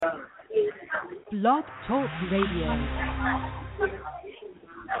Blog Talk Radio.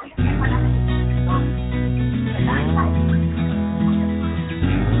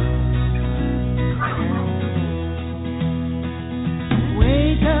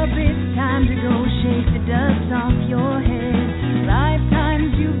 Wake up, it's time to go. Shake the dust off your head.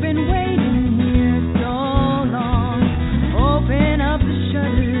 Lifetimes you've been waiting here so long. Open up the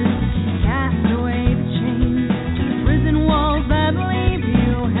shutters, cast away the chains to the prison walls that leave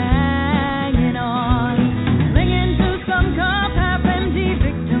you hanging on. Clinging to some cup, half empty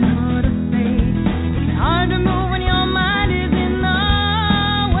victimhood of fate. It's hard to move when your mind is in the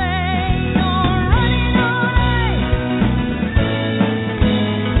way. You're running all night.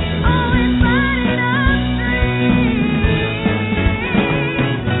 Always fighting upstream.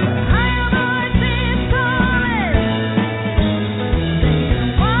 Higher voices calling.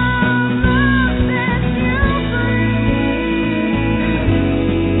 One love sets you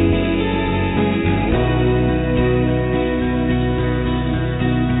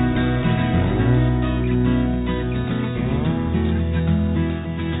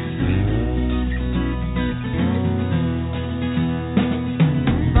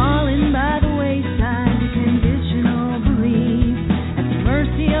Falling by the wayside, conditional belief at the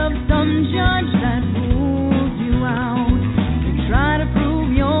mercy of some judge that rules you out. You try to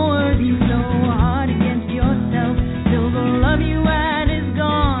prove you're worthy, so hard against yourself, till the love you had is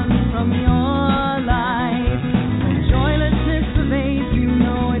gone from your life. When joylessness pervades, you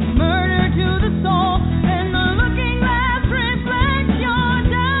know it's murder to the soul, and the looking glass reflects your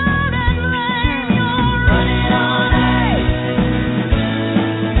doubt and blame. You're running all night.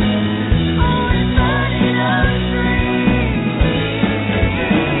 Always burning upstream.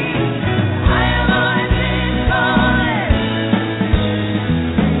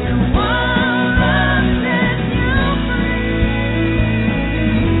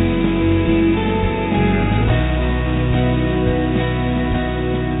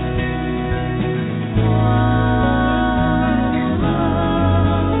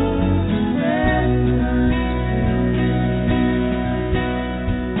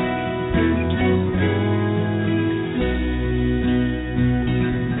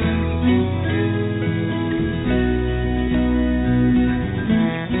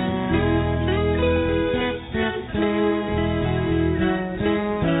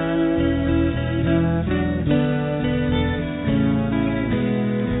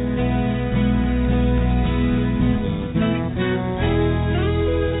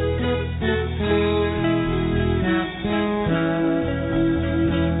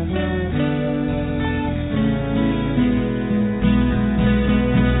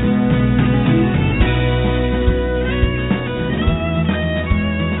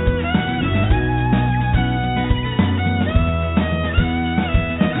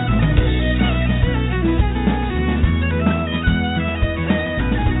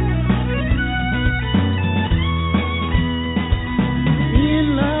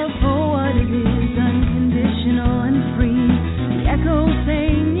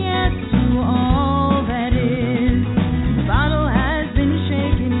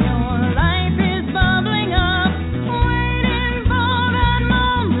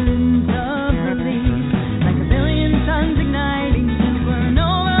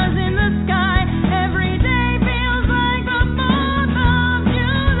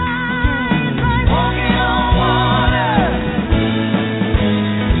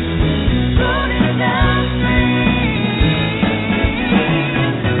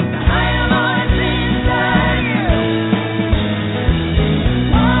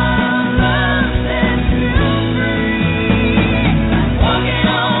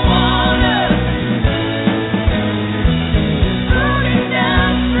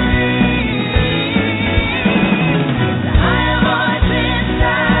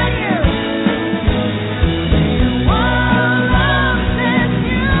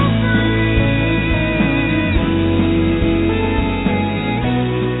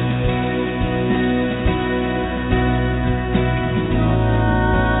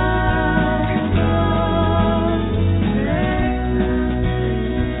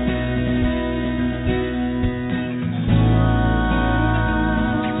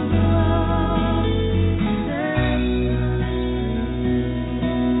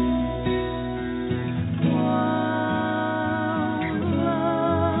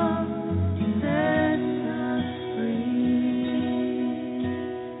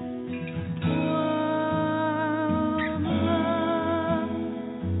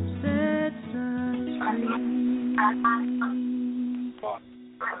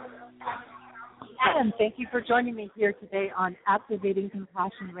 and thank you for joining me here today on Activating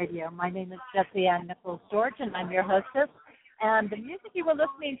Compassion Radio. My name is Jessie Ann Nichols George, and I'm your hostess. And the music you were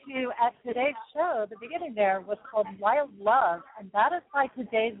listening to at today's show, the beginning there, was called Wild Love, and that is by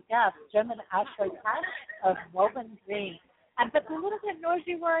today's guests, Jim and Ashley Cash of Woven Green. And it's a little bit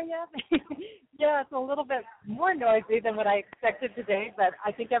noisy where I am. Yeah, it's a little bit more noisy than what I expected today, but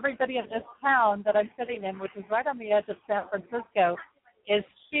I think everybody in this town that I'm sitting in, which is right on the edge of San Francisco, is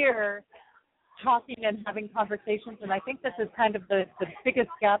here talking and having conversations, and I think this is kind of the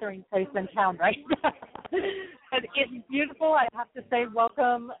biggest gathering place in town right now. But it's beautiful. I have to say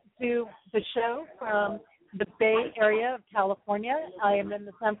welcome to the show from the Bay Area of California. I am in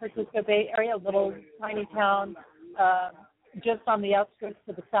the San Francisco Bay Area, a little tiny town just on the outskirts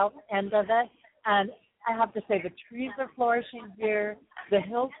to the south end of it. And I have to say the trees are flourishing here. The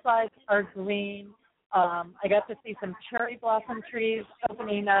hillsides are green. I got to see some cherry blossom trees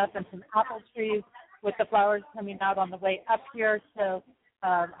opening up and some apple trees with the flowers coming out on the way up here. So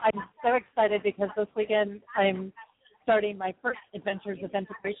I'm so excited because this weekend I'm starting my first Adventures of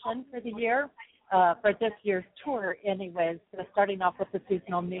Integration for the year, for this year's tour anyways. So starting off with the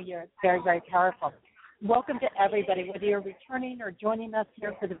seasonal New Year, it's very, very powerful. Welcome to everybody, whether you're returning or joining us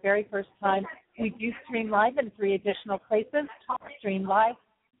here for the very first time. We do stream live in 3 additional places: TalkStream Live,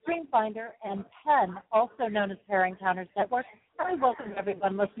 StreamFinder, and PEN, also known as Para Encounters Network. And I welcome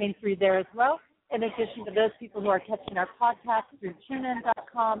everyone listening through there as well, in addition to those people who are catching our podcast through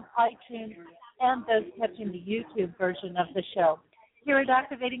TuneIn.com, iTunes, and those catching the YouTube version of the show. Here at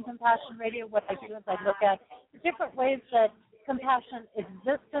Activating Compassion Radio, what I do is I look at the different ways that compassion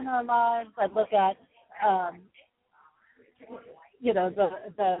exists in our lives. I look at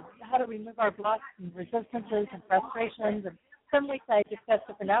the how to remove our blocks and resistances and frustrations. And some weeks I discuss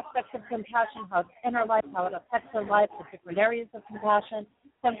different aspects of compassion, how it's in our life, how it affects our life, the different areas of compassion.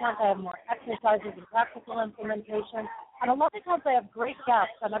 Sometimes I have more exercises and practical implementation. And a lot of times I have great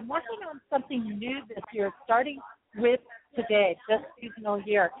guests. And I'm working on something new this year, starting with today, this seasonal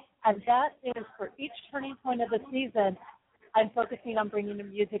year. And that is for each turning point of the season, I'm focusing on bringing a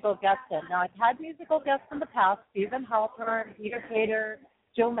musical guest in. Now, I've had musical guests in the past: Stephen Halpern, Peter Cater,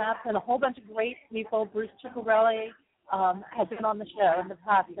 Joe Matson, a whole bunch of great people. Bruce Ciccarelli has been on the show in the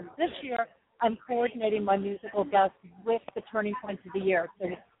past. And this year, I'm coordinating my musical guests with the turning points of the year. So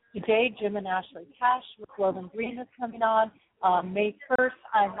today, Jim and Ashley Cash with Woven Green is coming on. May 1st,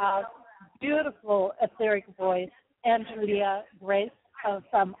 I have beautiful etheric voice Angelia Grace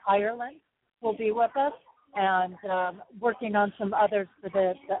from Ireland will be with us, and working on some others for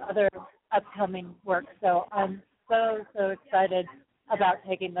the other upcoming work. So I'm so excited about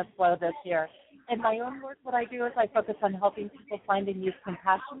taking this flow this year. In my own work, what I do is I focus on helping people find and use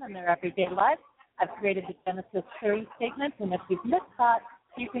compassion in their everyday life. I've created the Genesis Clearing Statement, and if you've missed that,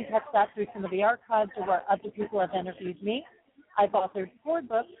 you can catch that through some of the archives or where other people have interviewed me. I've authored 4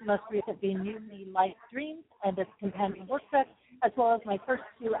 books, most recent being You, Me, Life, Dreams, and its companion workbook, as well as my first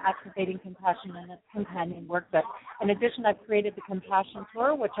 2, Activating Compassion and its companion workbook. In addition, I've created the Compassion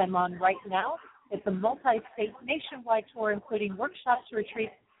Tour, which I'm on right now. It's a multi-state nationwide tour, including workshops,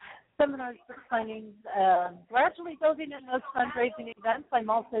 retreats, seminars, book signings, gradually building in those fundraising events. I'm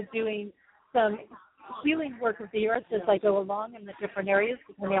also doing some healing work of the earth as I go along in the different areas,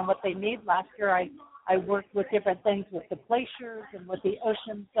 depending on what they need. Last year, I worked with different things with the glaciers and with the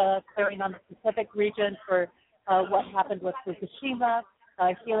oceans clearing on the Pacific region for what happened with Fukushima,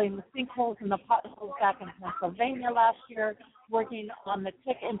 healing the sinkholes and the potholes back in Pennsylvania last year, working on the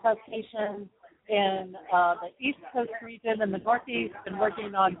tick infestations in the East Coast region and the Northeast, and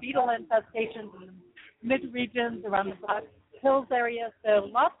working on beetle infestations in the mid-regions around the Black Hills area. So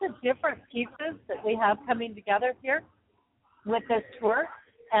lots of different pieces that we have coming together here with this tour.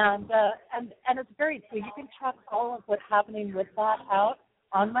 And it's great. So you can check all of what's happening with that out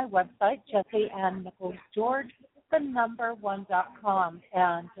on my website, Jessie Ann Nichols George, the1.com.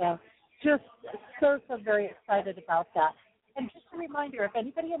 And just so very excited about that. And just a reminder, if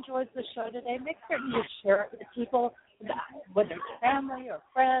anybody enjoys the show today, make certain you share it with people, whether it's family or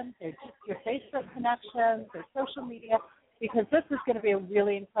friends or just your Facebook connections or social media, because this is going to be a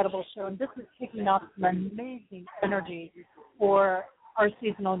really incredible show, and this is kicking off some amazing energy for our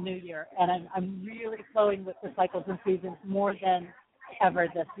seasonal New Year. And I'm really flowing with the cycles and seasons more than ever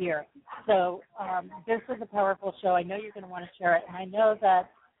this year. So this is a powerful show. I know you're going to want to share it, and I know that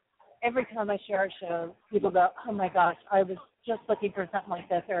every time I share a show, people go, oh, my gosh, I was just looking for something like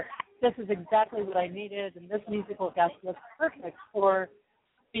this, or this is exactly what I needed, and this musical guest was perfect for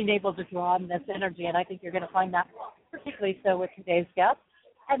being able to draw on this energy. And I think you're going to find that particularly so with today's guest.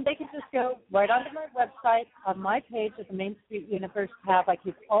 And they can just go right onto my website. On my page at the Main Street Universe tab, I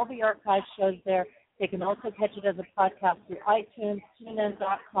keep all the archive shows there. They can also catch it as a podcast through iTunes,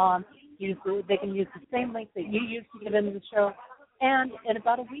 TuneIn.com. They can use the same link that you used to get into the show. And in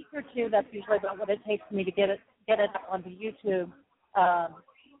about a week or two, that's usually about what it takes for me to get it up onto YouTube.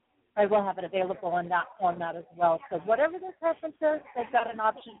 I will have it available in that format as well. So whatever their preference is, they've got an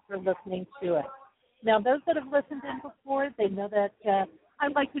option for listening to it. Now, those that have listened in before, they know that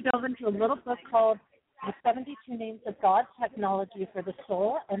I'd like to delve into a little book called The 72 Names of God, Technology for the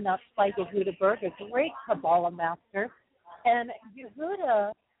Soul, and that's by Yehuda Berg, a great Kabbalah master. And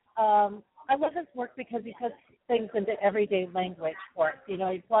Yehuda, I love his work because he puts things into everyday language for us. You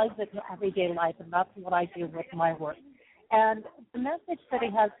know, he applies it to everyday life, and that's what I do with my work. And the message that he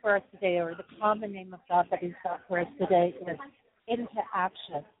has for us today, or the common name of God that he's got for us today, is into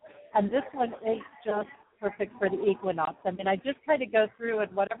action. And this one is just perfect for the equinox. I mean, I just kind of go through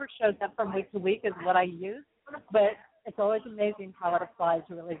and whatever shows up from week to week is what I use, but it's always amazing how it applies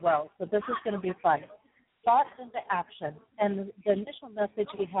really well. So this is going to be fun. Thoughts into action. And the initial message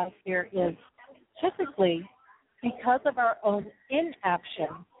we have here is typically because of our own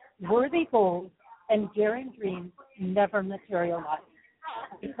inaction, worthy goals and daring dreams never materialize.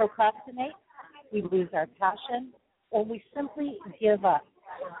 We procrastinate, we lose our passion, or we simply give up.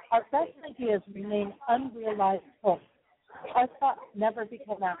 Our best ideas remain unrealized hopes. Our thoughts never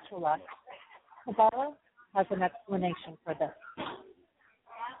become actualized. Kabbalah has an explanation for this.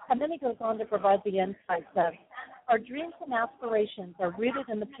 And then he goes on to provide the insight that our dreams and aspirations are rooted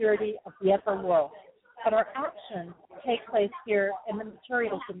in the purity of the upper world, but our actions take place here in the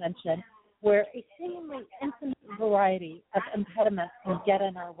material dimension, where a seemingly infinite variety of impediments can get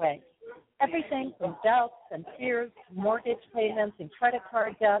in our way. Everything from doubts and fears, mortgage payments, and credit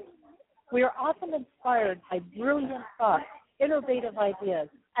card debts. We are often inspired by brilliant thoughts, innovative ideas,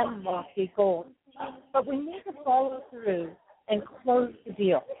 and lofty goals. But we need to follow through and close the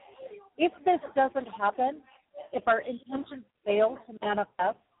deal. If this doesn't happen, if our intentions fail to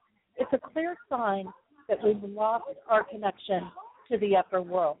manifest, it's a clear sign that we've lost our connection to the upper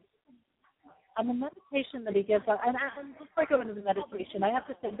world. And the meditation that he gives, and before I go into the meditation, I have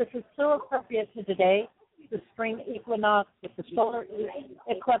to say this is so appropriate to today, the spring equinox with the solar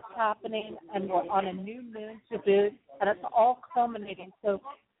eclipse happening, and we're on a new moon to boot, and it's all culminating. So,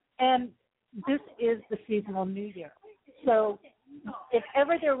 and this is the seasonal new year. So if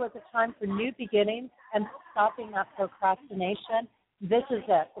ever there was a time for new beginnings and stopping that procrastination, this is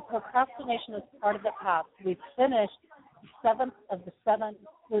it. The procrastination is part of the past. We've finished the 7th of the 7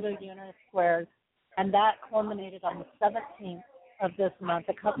 Pluto-Uranus squares, and that culminated on the 17th of this month,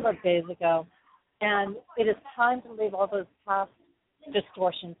 a couple of days ago. And it is time to leave all those past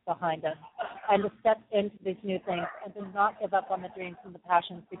distortions behind us and to step into these new things and to not give up on the dreams and the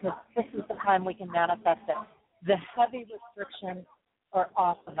passions, because this is the time we can manifest it. The heavy restrictions are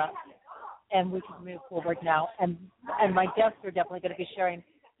off of us, and we can move forward now. And my guests are definitely going to be sharing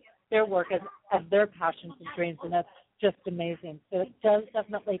their work as their passions and dreams, and that's just amazing. So it does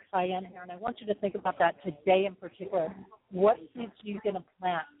definitely tie in here, and I want you to think about that today in particular. What seeds are you going to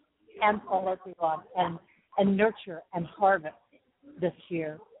plant and follow through on and nurture and harvest this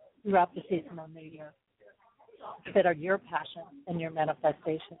year throughout the seasonal new year that are your passion and your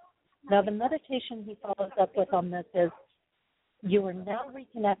manifestation? Now, the meditation he follows up with on this is, you are now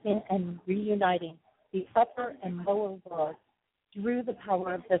reconnecting and reuniting the upper and lower worlds through the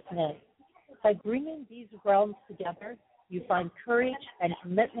power of this name. By bringing these realms together, you find courage and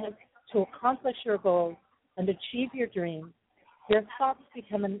commitment to accomplish your goals and achieve your dreams. Your thoughts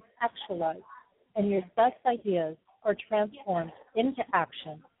become actualized, and your best ideas are transformed into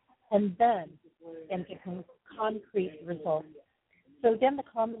action and then into concrete results. So again, the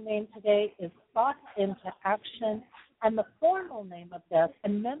common name today is Thoughts into Action, and the formal name of this,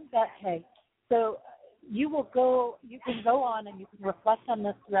 and Mem Bet. So you can go on and you can reflect on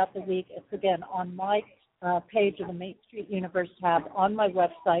this throughout the week. It's again on my page of the Main Street Universe tab on my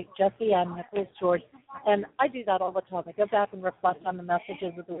website, Jessie M. Nicholas George, and I do that all the time. I go back and reflect on the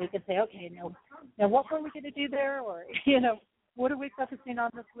messages of the week and say, okay, now what were we going to do there, or what are we focusing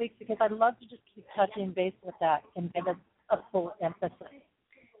on this week? Because I love to just keep touching base with that and give it a full emphasis.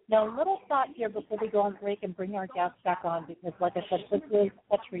 Now, a little thought here before we go on break and bring our guests back on, because like I said, this is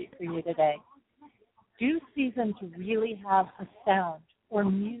a treat for you today. Do seasons really have a sound or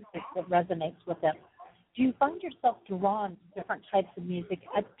music that resonates with them? Do you find yourself drawn to different types of music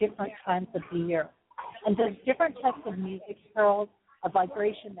at different times of the year? And does different types of music herald a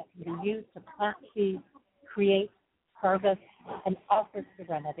vibration that can be used to plant seeds, create, harvest, and offer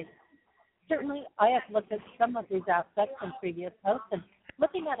serenity? Certainly, I have looked at some of these aspects in previous posts, and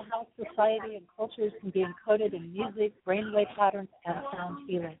looking at how society and cultures can be encoded in music, brainwave patterns, and sound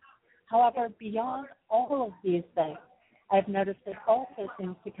healing. However, beyond all of these things, I've noticed it also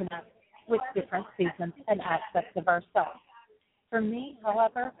seems to connect with different seasons and aspects of ourselves. For me,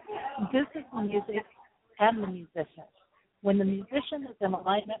 however, this is the music and the musician. When the musician is in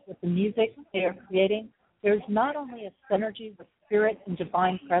alignment with the music they are creating, there's not only a synergy with spirit and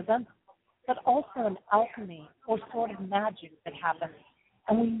divine presence, but also an alchemy or sort of magic that happens.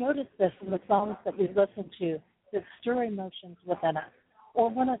 And we notice this in the songs that we listen to that stir emotions within us, or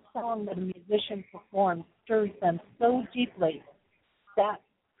when a song that a musician performs stirs them so deeply that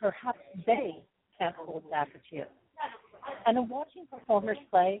perhaps they can't hold back a tear. And in watching performers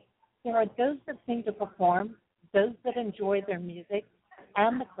play, there are those that sing to perform, those that enjoy their music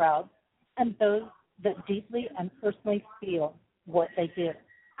and the crowd, and those that deeply and personally feel what they do.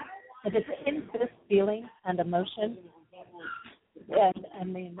 It is in this feeling and emotion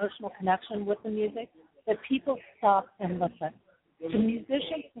and the emotional connection with the music that people stop and listen. The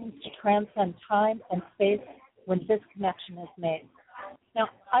musician seems to transcend time and space when this connection is made. Now,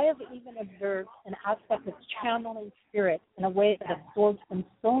 I have even observed an aspect of channeling spirit in a way that absorbs them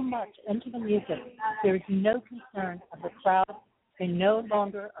so much into the music, there is no concern of the crowd. They no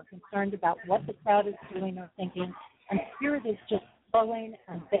longer are concerned about what the crowd is doing or thinking, and spirit is just flowing,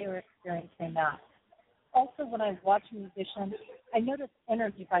 and they are experiencing that. Also, when I watch musicians, I notice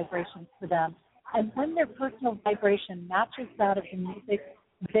energy vibrations for them, and when their personal vibration matches that of the music,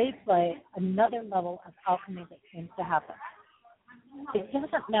 they play another level of alchemy that seems to happen. It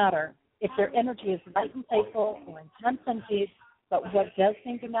doesn't matter if their energy is light and playful or intense and deep, but what does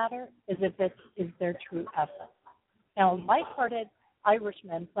seem to matter is if it is their true essence. Now, a lighthearted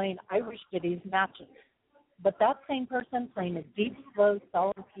Irishman playing Irish ditties matches, but that same person playing a deep, slow,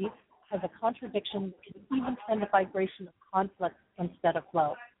 solemn piece has a contradiction that can even send a vibration of conflict instead of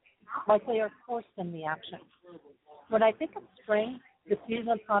flow, like they are forced in the action. When I think of spring, the season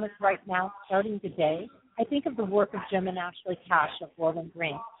upon us right now, starting today, I think of the work of Jim and Ashley Cash of Bowling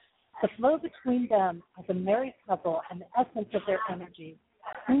Green. The flow between them as a married couple and the essence of their energy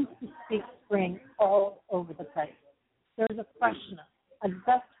seems to speak spring all over the place. There is a freshness, a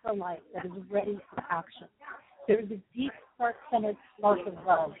zest for life that is ready for action. There is a deep, heart-centered spark of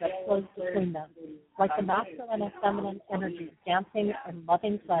love that flows between them, like the masculine and feminine energies dancing in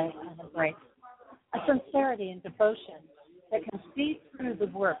loving play and embrace. A sincerity and devotion that can see through the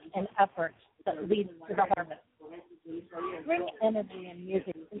work and effort that leads to the harvest. Spring energy in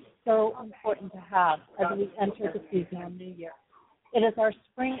music is so important to have as we enter the seasonal new year. It is our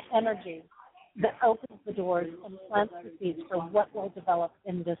spring energy that opens the doors and plants the seeds for what will develop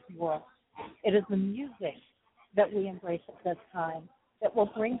in this world. It is the music that we embrace at this time that will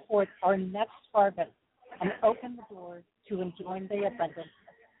bring forth our next harvest and open the doors to enjoying the abundance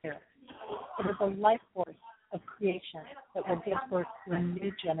of spirit. It is a life force of creation that will give birth to a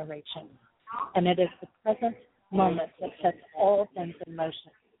new generation. And it is the present moment that sets all things in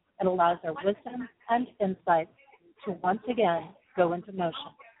motion. It allows our wisdom and insight to once again go into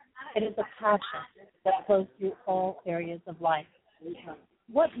motion. It is a passion that flows through all areas of life.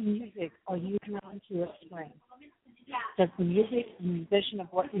 What music are you drawn to at spring? Does the music and musician of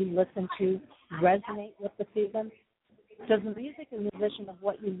what you listen to resonate with the season? Does the music and musician of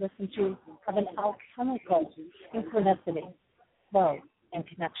what you listen to have an alchemical synchronicity, flow, and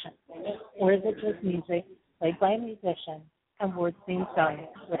connection? Or is it just music played by a musician and words being sung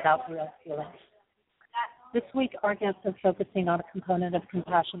without real feeling? This week, our guest is focusing on a component of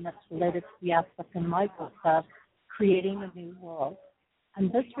compassion that's related to the aspect in my book of creating a new world.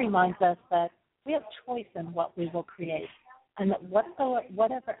 And this reminds us that we have choice in what we will create, and that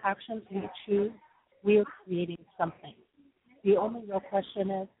whatever actions we choose, we are creating something. The only real question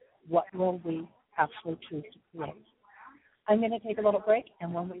is, what will we actually choose to create? I'm going to take a little break,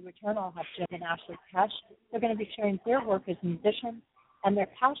 and when we return, I'll have Jim and Ashley Cash. They're going to be sharing their work as musicians and their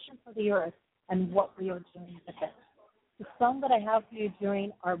passion for the earth and what we are doing with it. The song that I have for you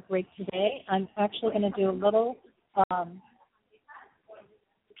during our break today, I'm actually going to do a little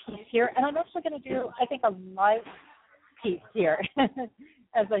piece here, and I'm actually going to do, I think, a live piece here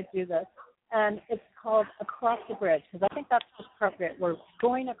as I do this. And it's called Across the Bridge, because I think that's just appropriate. We're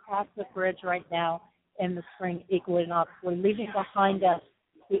going across the bridge right now in the spring equinox. We're leaving behind us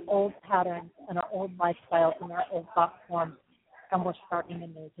the old patterns and our old lifestyles and our old thought forms, and we're starting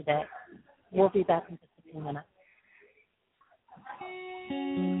anew today. We'll be back in just a few minutes.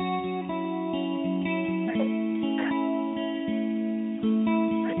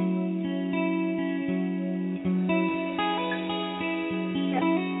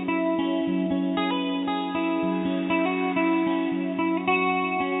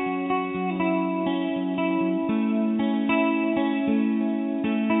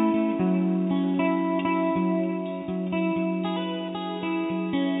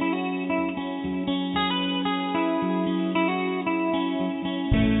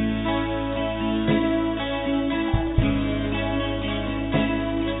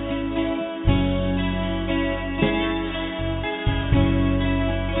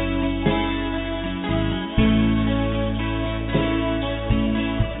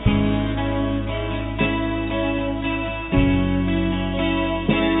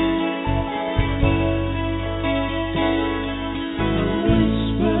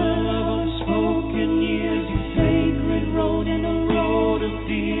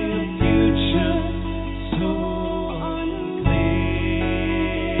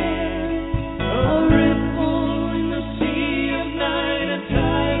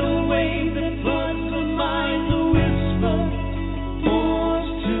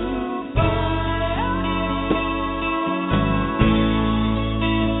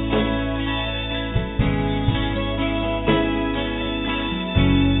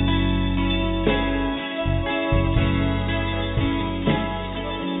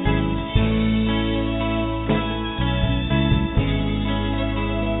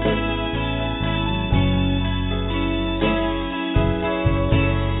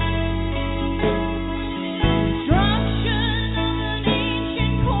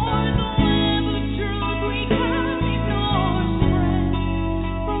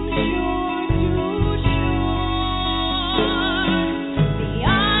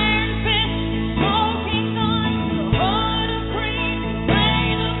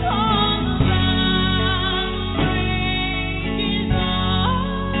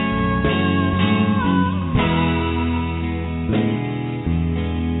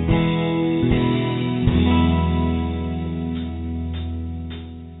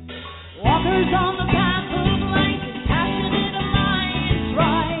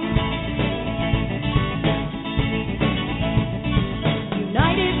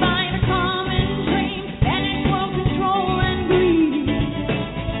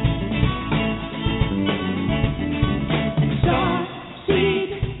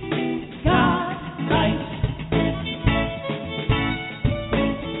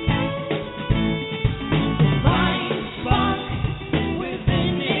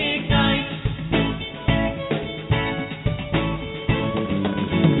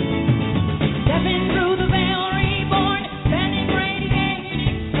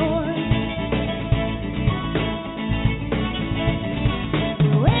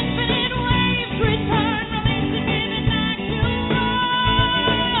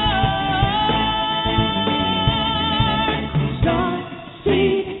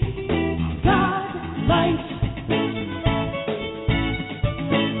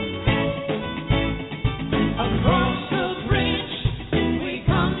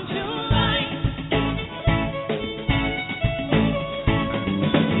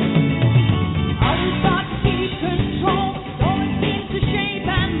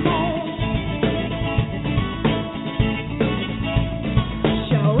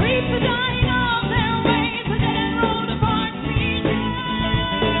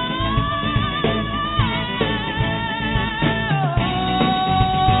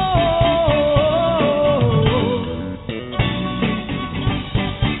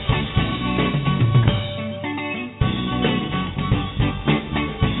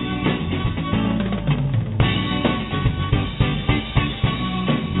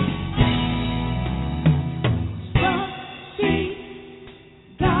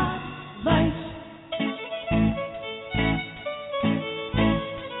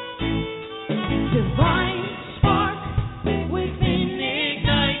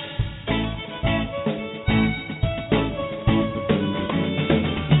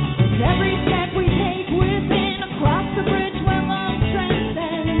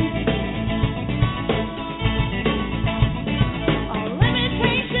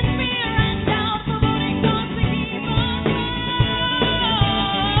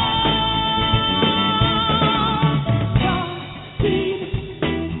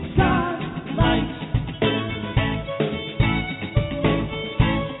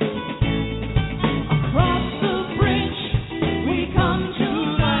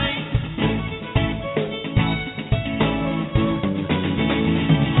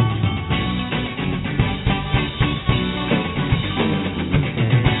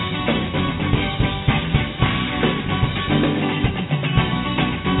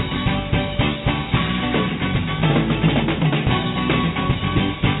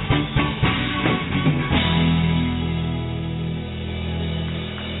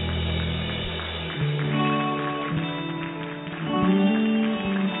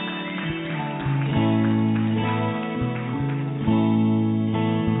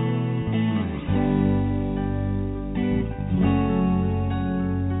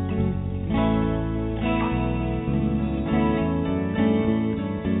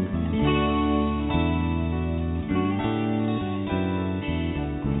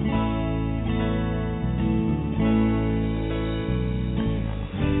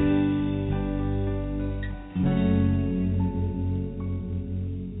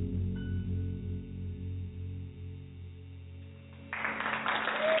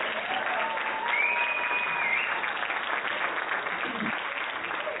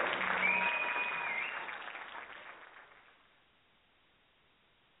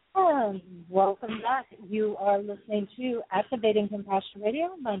 welcome back. You are listening to Activating Compassion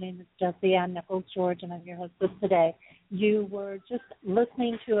Radio. My name is Jessie Ann Nichols-George, and I'm your hostess today. You were just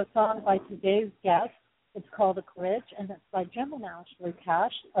listening to a song by today's guest. It's called "A Courage," and it's by Jim and Ashley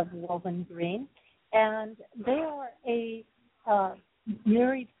Cash of Woven Green. And they are a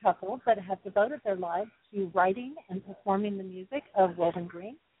married couple that have devoted their lives to writing and performing the music of Woven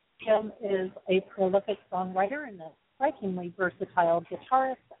Green. Jim is a prolific songwriter and a strikingly versatile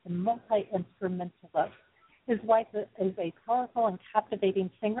guitarist and multi-instrumentalist. His wife is a powerful and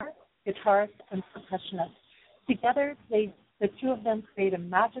captivating singer, guitarist, and percussionist. Together, the two of them create a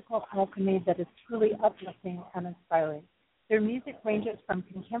magical alchemy that is truly uplifting and inspiring. Their music ranges from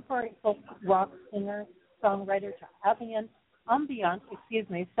contemporary folk rock singer, songwriter to ambient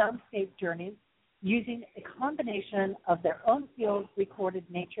soundscape journeys using a combination of their own field-recorded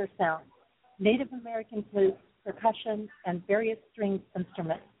nature sounds, Native American flutes, percussion, and various string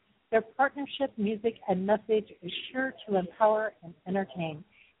instruments. Their partnership, music, and message is sure to empower and entertain.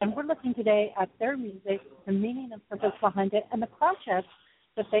 And we're looking today at their music, the meaning and purpose behind it, and the projects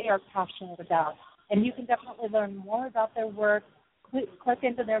that they are passionate about. And you can definitely learn more about their work. Click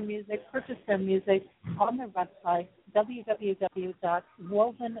into their music, purchase their music on their website,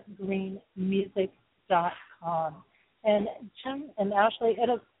 www.wovengreenmusic.com. And Jim and Ashley, it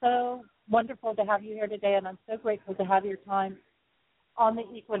is so wonderful to have you here today, and I'm so grateful to have your time on the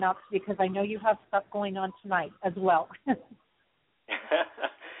equinox because I know you have stuff going on tonight as well.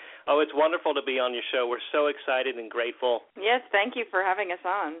 Oh, it's wonderful to be on your show. We're so excited and grateful. Yes, thank you for having us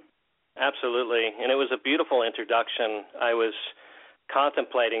on. Absolutely, and it was a beautiful introduction. I was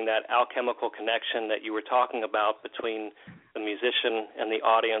contemplating that alchemical connection that you were talking about between the musician and the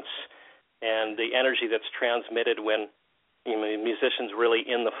audience and the energy that's transmitted when the musician's really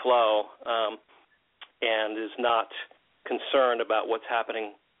in the flow and is not concerned about what's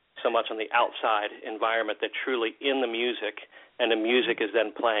happening so much on the outside environment. They're truly in the music, and the music is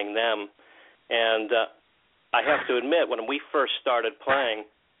then playing them. And I have to admit, when we first started playing,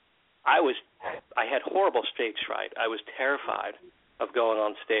 I had horrible stage fright. I was terrified of going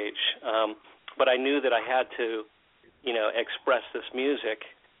on stage, but I knew that I had to, express this music,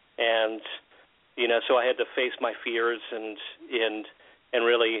 and so I had to face my fears and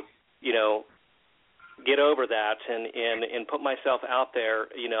really, get over that and put myself out there,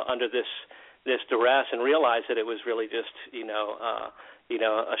 under this duress, and realize that it was really just,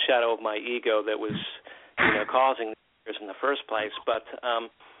 a shadow of my ego that was, causing the fears in the first place. But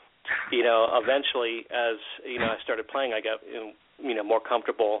eventually, as I started playing, I got more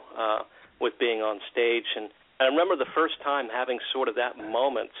comfortable with being on stage, and I remember the first time having sort of that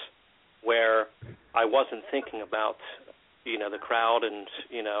moment where I wasn't thinking about the crowd and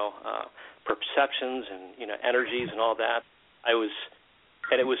perceptions and energies and all that. And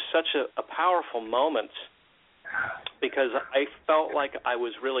it was such a powerful moment because I felt like I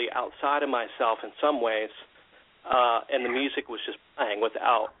was really outside of myself in some ways, and the music was just playing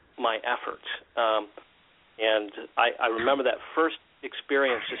without my effort. And I remember that first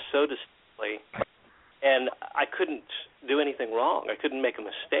experience just so distinctly, and I couldn't do anything wrong. I couldn't make a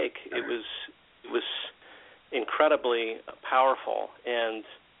mistake. It was incredibly powerful, and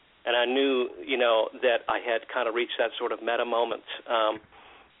I knew, that I had kind of reached that sort of meta moment.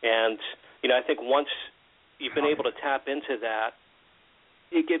 And I think once you've been able to tap into that,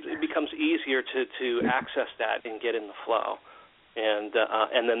 it becomes easier to access that and get in the flow. And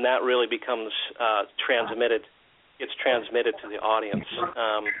then that really becomes gets transmitted to the audience,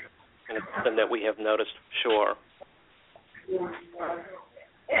 and it's something that we have noticed for sure.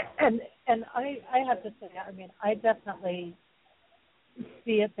 And I have to say, I definitely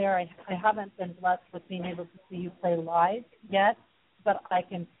see it there. I haven't been blessed with being able to see you play live yet, but I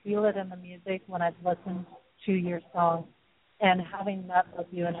can feel it in the music when I've listened to your songs. And having met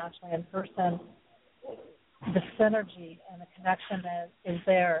with you and Ashley in person, the synergy and the connection that is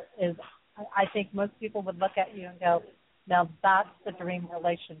there is, I think most people would look at you and go, now that's the dream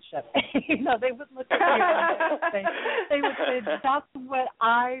relationship. They would look at you and they would say, that's what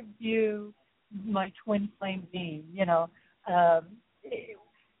I view my twin flame being,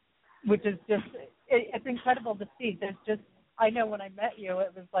 which is just, it's incredible to see. There's just, I know when I met you,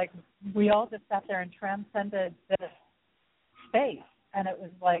 it was like we all just sat there and transcended this space. And it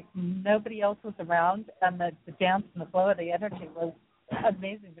was like nobody else was around, and the dance and the flow of the energy was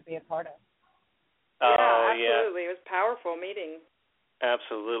amazing to be a part of. Oh, yeah, absolutely. It was a powerful meeting.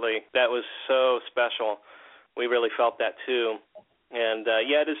 Absolutely. That was so special. We really felt that, too. And,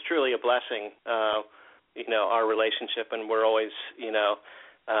 it is truly a blessing, our relationship, and we're always, in a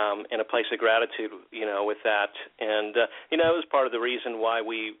place of gratitude, with that. And, it was part of the reason why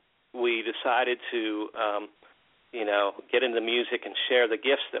we we decided to, get into music and share the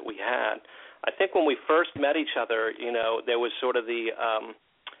gifts that we had. I think when we first met each other, there was sort of the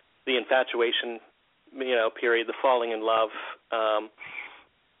infatuation, period, the falling in love,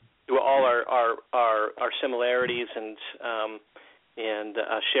 through all our similarities and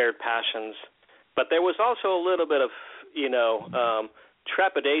shared passions. But there was also a little bit of,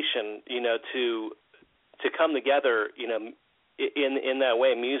 trepidation, to come together, in that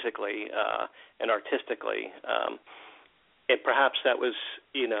way musically and artistically. And perhaps that was,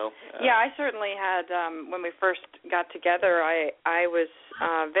 Yeah, I certainly had, when we first got together, I was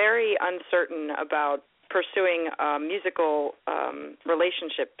very uncertain about pursuing a musical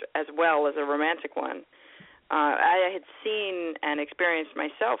relationship as well as a romantic one. I had seen and experienced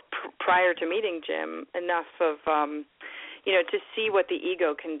myself prior to meeting Jim enough of, to see what the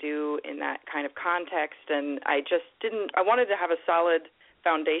ego can do in that kind of context, and I wanted to have a solid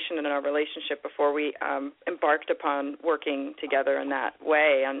foundation in our relationship before we embarked upon working together in that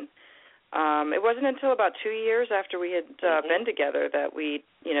way. And it wasn't until about 2 years after we had been together that we,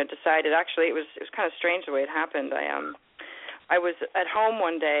 decided. Actually, it was kind of strange the way it happened. I was at home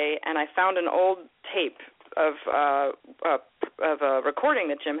one day and I found an old tape of a recording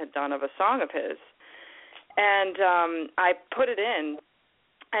that Jim had done of a song of his, and I put it in,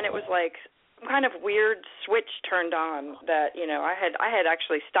 and it was like kind of weird switch turned on that, I had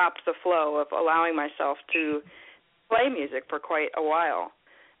actually stopped the flow of allowing myself to play music for quite a while.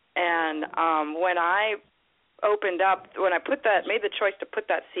 And when I made the choice to put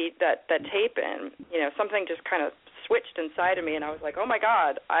that tape in, something just kind of switched inside of me, and I was like, oh my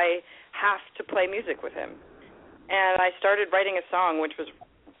God, I have to play music with him. And I started writing a song, which was,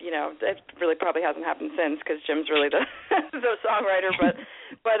 it really probably hasn't happened since because Jim's really the songwriter, but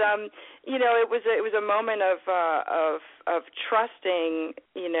it was a moment of trusting,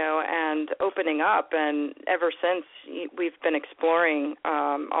 and opening up, and ever since we've been exploring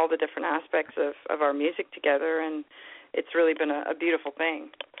all the different aspects of our music together, and it's really been a beautiful thing.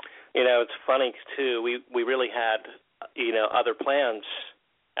 It's funny too. We really had other plans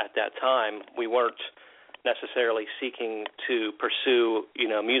at that time. We weren't necessarily seeking to pursue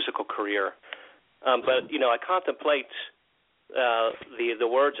musical career, but I contemplate the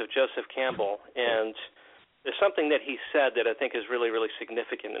words of Joseph Campbell, and there's something that he said that I think is really, really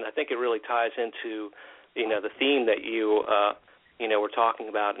significant, and I think it really ties into the theme that you were talking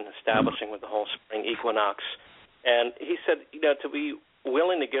about and establishing with the whole spring equinox. And he said, we have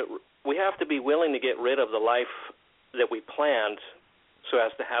to be willing to get rid of the life that we planned so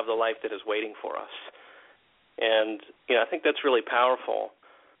as to have the life that is waiting for us. And I think that's really powerful,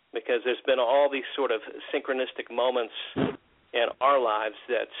 because there's been all these sort of synchronistic moments in our lives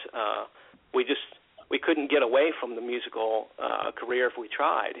that we couldn't get away from the musical career if we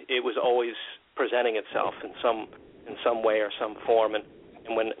tried. It was always presenting itself in some way or some form. And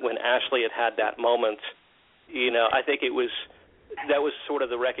when Ashley had that moment, I think that was sort of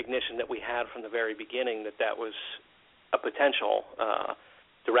the recognition that we had from the very beginning that was a potential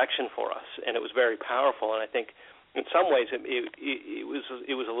direction for us, and it was very powerful. And I think in some ways it was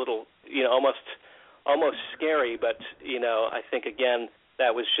a little almost scary, but I think again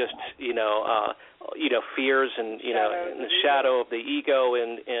that was just fears and in the shadow of the ego,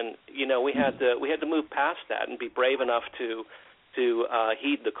 and we had to move past that and be brave enough to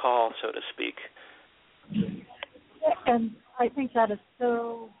heed the call, so to speak. And I think that is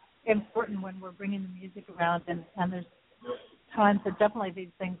so important when we're bringing the music around, and there's times that definitely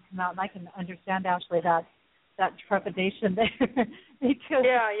these things come out, and I can understand, Ashley, that trepidation there. Because,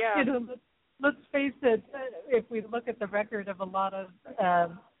 let's face it, if we look at the record of a lot of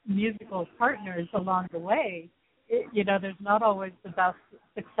musical partners along the way, there's not always the best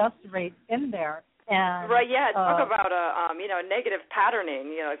success rate in there. And, right, talk about a negative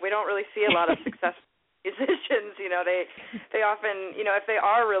patterning. We don't really see a lot of successful musicians. They often, if they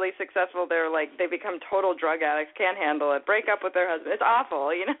are really successful, they become total drug addicts, can't handle it, break up with their husband. It's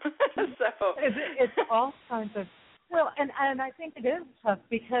awful, So it's all kinds of and I think it is tough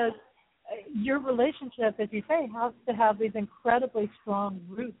because your relationship, as you say, has to have these incredibly strong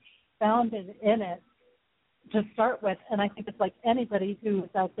roots founded in it to start with. And I think it's like anybody who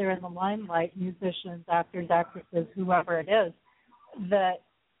is out there in the limelight, musicians, actors, actresses, whoever it is, that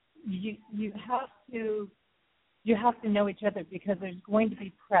you have to know each other, because there's going to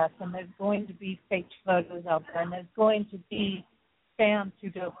be press, and there's going to be fake photos out there, and there's going to be fans who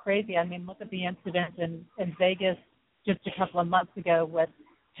go crazy. I mean, look at the incident in Vegas just a couple of months ago with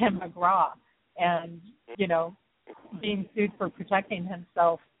Tim McGraw, and being sued for protecting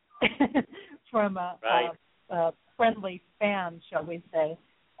himself from a friendly fan, shall we say.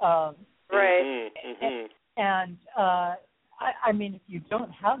 Right. Mm-hmm. And I mean, if you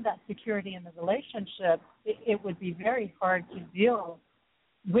don't have that security in the relationship, it would be very hard to deal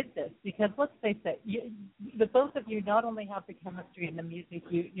with this, because let's face it, the both of you not only have the chemistry in the music,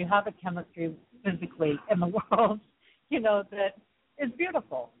 you have a chemistry physically in the world, that is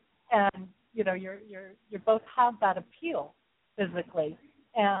beautiful, and you both have that appeal physically,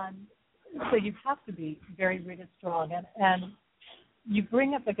 and so you have to be very rooted strong, and you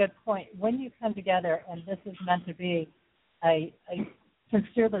bring up a good point. When you come together and this is meant to be, I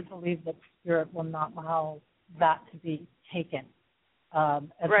sincerely believe that Spirit will not allow that to be taken.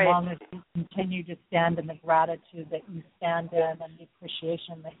 As long as you continue to stand in the gratitude that you stand in and the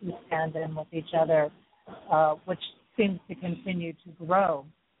appreciation that you stand in with each other, which seems to continue to grow.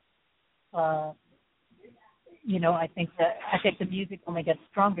 I think the music only gets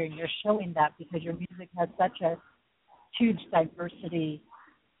stronger, and you're showing that because your music has such a huge diversity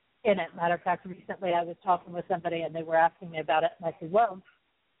in it. Matter of fact, recently I was talking with somebody and they were asking me about it, and I said, well,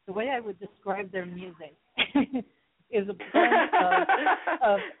 the way I would describe their music is a blend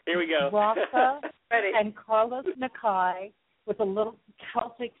of Here we go. Rafa and Carlos Nakai with a little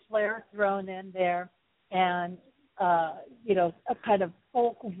Celtic flair thrown in there, and a kind of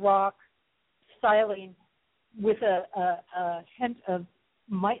folk rock styling with a hint of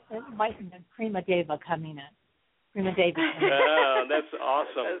Might and Prima Deva coming in. Prima Deva. Oh, that's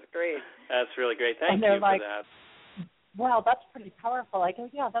awesome. That's great. That's really great. Thank you for that. Wow, that's pretty powerful. I go,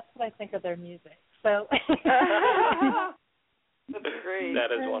 yeah, that's what I think of their music. So that's great.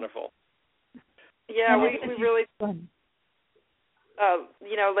 That is wonderful. Yeah, we really,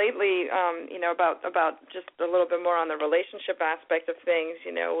 lately, about just a little bit more on the relationship aspect of things.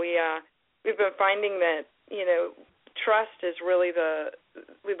 We've been finding that trust is really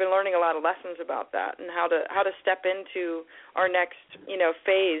we've been learning a lot of lessons about that, and how to step into our next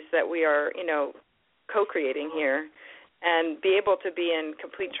phase that we are co-creating here, and be able to be in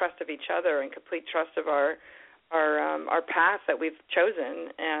complete trust of each other and complete trust of our path that we've chosen,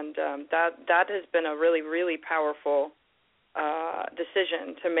 and that has been a really, really powerful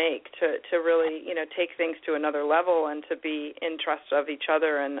decision to make, to really take things to another level and to be in trust of each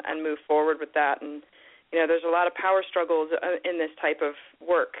other and move forward with that. And there's a lot of power struggles in this type of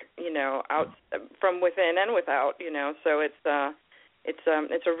work, out from within and without, so it's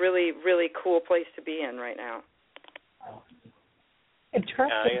a really, really cool place to be in right now. And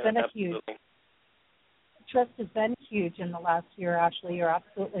trust has been Trust has been huge in the last year, Ashley. You're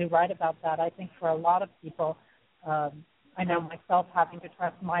absolutely right about that. I think for a lot of people, I know myself having to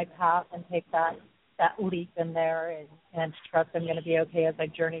trust my path and take that leap in there and trust I'm going to be okay as I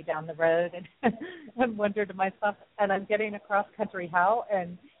journey down the road, and wonder to myself, and I'm getting across country how,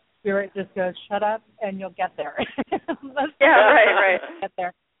 and Spirit just goes, shut up and you'll get there. Right. Get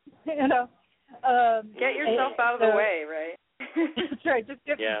there. Get yourself out of the way, right? That's right. Just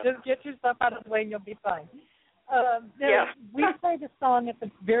get yourself out of the way and you'll be fine. We played a song at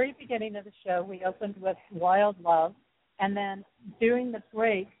the very beginning of the show. We opened with Wild Love, and then during the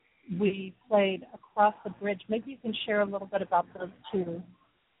break, we played Across the Bridge. Maybe you can share a little bit about those two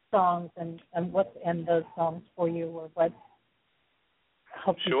songs and what's in those songs for you, or what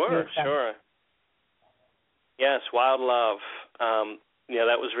helped you create them. Sure. Yes, Wild Love.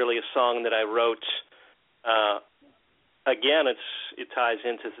 That was really a song that I wrote. Again, it ties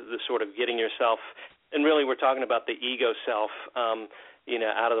into the sort of getting yourself, and really we're talking about the ego self,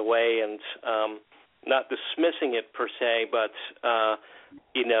 out of the way, and not dismissing it per se, but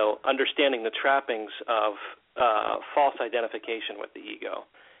understanding the trappings of false identification with the ego,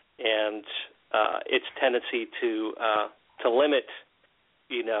 and its tendency to limit,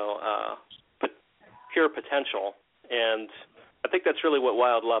 pure potential. And I think that's really what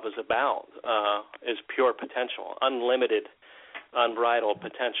Wild Love is about, is pure potential, unlimited, unbridled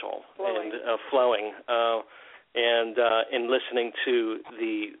potential, and flowing, and in listening to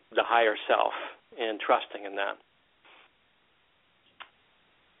the higher self and trusting in that.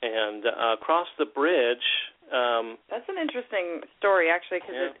 And Across the Bridge. That's an interesting story, actually,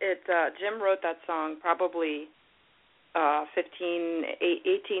 because Jim wrote that song probably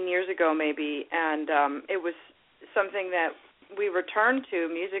 18 years ago, maybe, and it was something that we returned to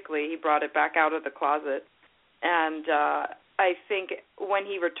musically. He brought it back out of the closet, and I think when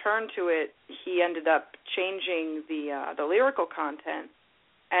he returned to it, he ended up changing the lyrical content,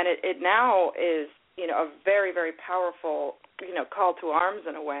 and it now is a very, very powerful call to arms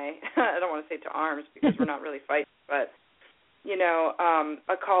in a way. I don't want to say to arms because we're not really fighting, but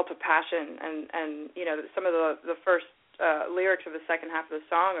a call to passion, and some of the first lyrics of the second half of the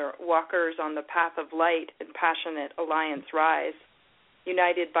song are walkers on the path of light and passionate alliance rise.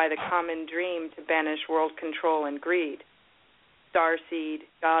 united by the common dream to banish world control and greed. Starseed,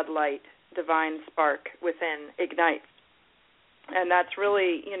 godlight, divine spark within ignites. And that's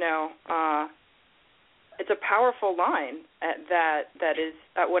really, it's a powerful line that is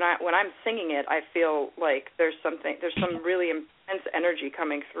when I'm singing it, I feel like there's some really intense energy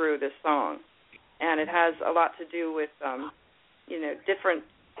coming through this song, and it has a lot to do with different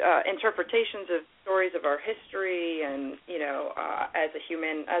interpretations of stories of our history, and as a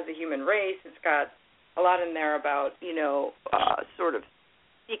human race, it's got a lot in there about sort of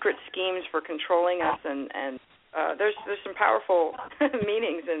secret schemes for controlling us, and there's some powerful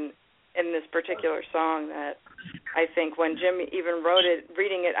meanings in this particular song that I think when Jim even wrote it,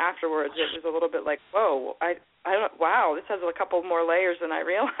 reading it afterwards, it was a little bit like, whoa, I don't, wow, this has a couple more layers than I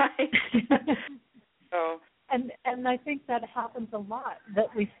realized. So. And I think that happens a lot, that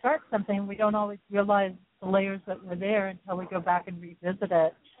we start something and we don't always realize the layers that were there until we go back and revisit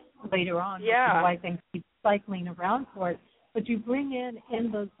it later on. Yeah. Which is why things keep cycling around for it. But you bring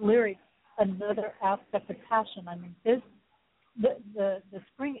in those lyrics another aspect of passion. I mean, the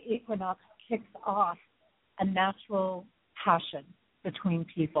spring equinox kicks off a natural passion between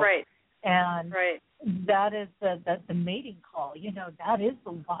people. Right. And right. That is the mating call. That is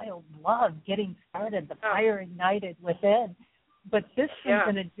the wild love getting started, the fire ignited within. But this brings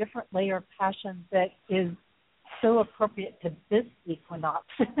in a different layer of passion that is so appropriate to this equinox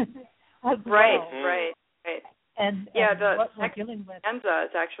as well. Right. And the what we're dealing with. Stanza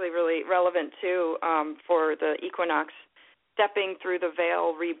is actually really relevant too for the equinox, stepping through the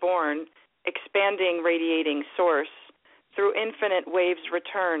veil reborn, expanding, radiating source, through infinite waves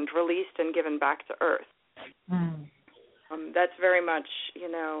returned, released and given back to earth. Mm. That's very much,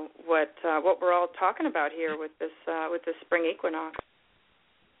 what we're all talking about here with this spring equinox.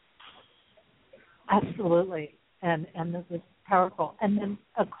 Absolutely, and this is powerful. And then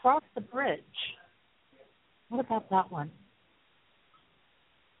Across the Bridge. What about that one?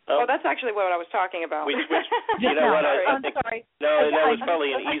 Oh, that's actually what I was talking about. You know what? I think, sorry. No, that was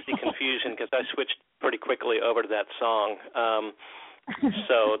probably an easy confusion because I switched pretty quickly over to that song.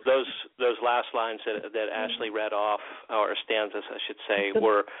 So those last lines that Ashley read off, or stanzas, I should say,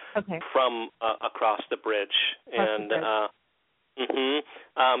 were from Across the Bridge. And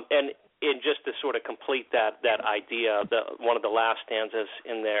just to sort of complete that idea, one of the last stanzas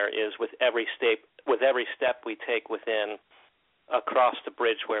in there is with every step we take within, across the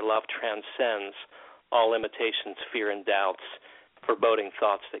bridge where love transcends all limitations, fear, and doubts, foreboding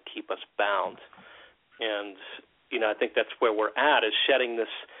thoughts that keep us bound. And I think that's where we're at, is shedding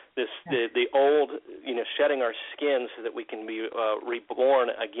the old, shedding our skin so that we can be reborn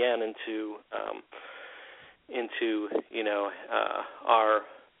again into our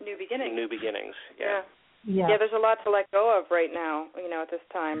new beginnings. Yeah. Yeah, there's a lot to let go of right now, at this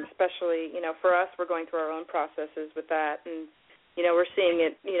time, especially, for us, we're going through our own processes with that, and we're seeing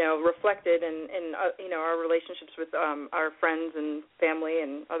it, reflected in our relationships with our friends and family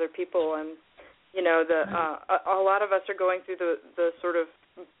and other people, and a lot of us are going through the sort of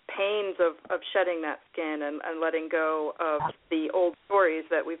pains of shedding that skin and letting go of the old stories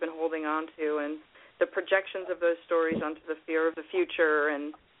that we've been holding on to, and the projections of those stories onto the fear of the future,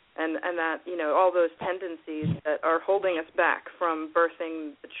 and that all those tendencies that are holding us back from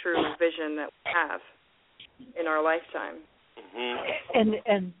birthing the true vision that we have in our lifetime. Mm-hmm.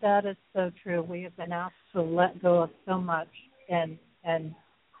 And that is so true. We have been asked to let go of so much and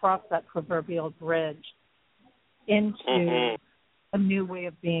cross that proverbial bridge into a new way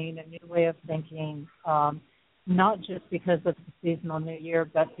of being, a new way of thinking, not just because of the seasonal New Year,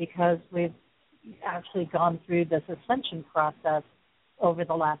 but because we've actually gone through this ascension process over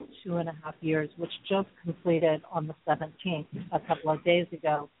the last 2.5 years, which just completed on the 17th, a couple of days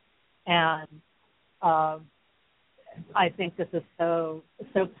ago. And I think this is so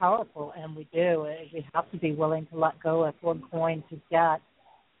powerful, and we have to be willing to let go if we're going to get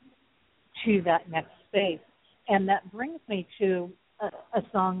to that next space. And that brings me to a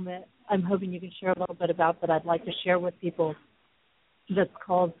song that I'm hoping you can share a little bit about, that I'd like to share with people, that's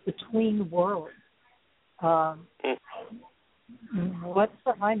called Between Worlds. What's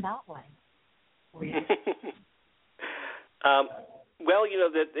behind that one for you? Well,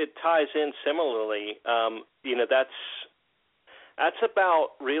 that it ties in similarly. That's about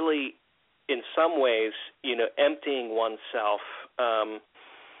really, in some ways, emptying oneself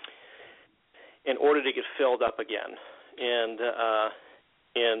in order to get filled up again, and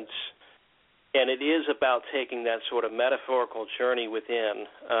it is about taking that sort of metaphorical journey within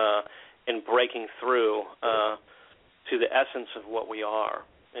and breaking through to the essence of what we are,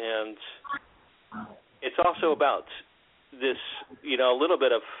 and it's also about this, a little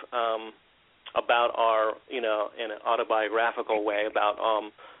bit of about our, in an autobiographical way about,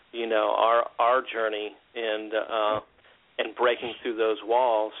 our journey and breaking through those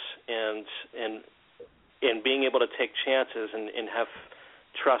walls and being able to take chances and have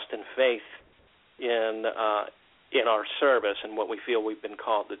trust and faith in our service and what we feel we've been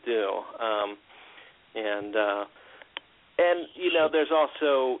called to do. And there's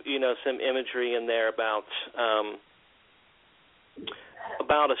also some imagery in there about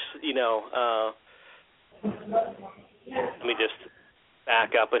us. Let me just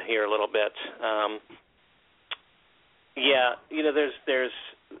back up it here a little bit.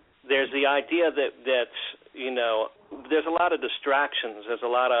 There's the idea that there's a lot of distractions.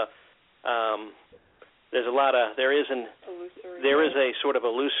 There is a sort of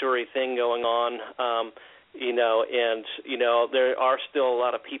illusory thing going on, there are still a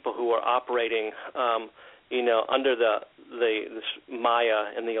lot of people who are operating, under this Maya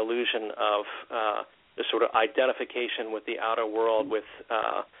and the illusion of the sort of identification with the outer world, with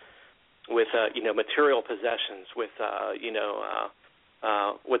material possessions, with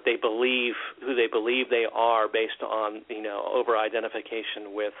what they believe, who they believe they are, based on over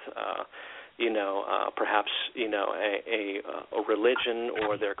identification with perhaps a religion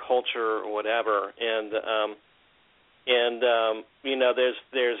or their culture or whatever, and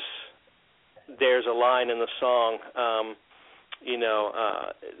there's a line in the song,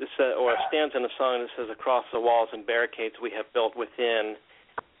 or a stanza in the song that says, "Across the walls and barricades we have built within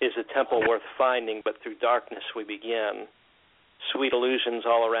is a temple worth finding, but through darkness we begin. Sweet illusions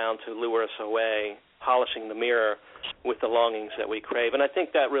all around to lure us away, polishing the mirror with the longings that we crave." And I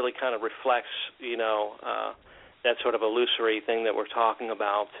think that really kind of reflects, that sort of illusory thing that we're talking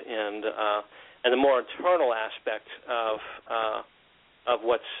about, and the more internal aspect of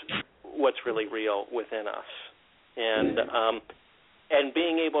what's really real within us, and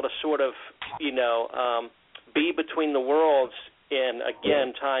being able to sort of be between the worlds, and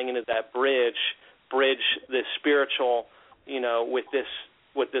again tying into that bridge the spiritual, with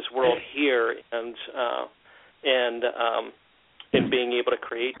this world here, and being able to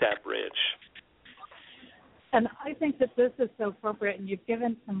create that bridge. And I think that this is so appropriate, and you've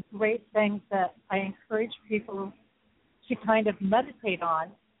given some great things that I encourage people to kind of meditate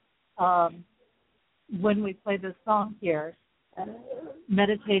on when we play this song here,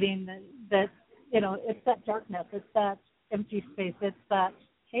 meditating that, it's that darkness, it's that empty space, it's that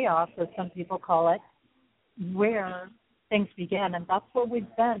chaos, as some people call it, where things began. And that's where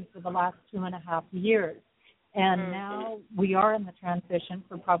we've been for the last 2.5 years. And now we are in the transition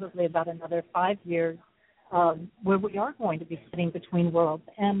for probably about another 5 years, where we are going to be sitting between worlds.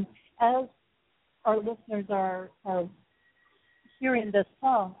 And as our listeners are hearing this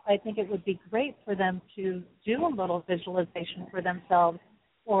song, I think it would be great for them to do a little visualization for themselves,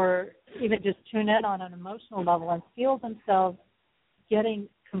 or even just tune in on an emotional level and feel themselves getting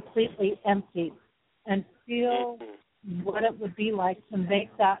completely empty, and feel what it would be like to make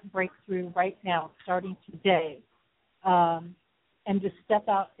that breakthrough right now, starting today, and just step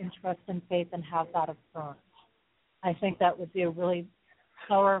out in trust and faith and have that affirmed. I think that would be a really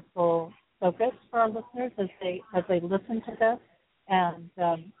powerful focus for our listeners as they listen to this, and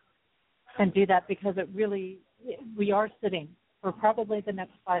do that, because we are sitting for probably the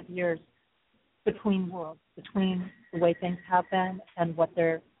next 5 years between worlds, between the way things happen and what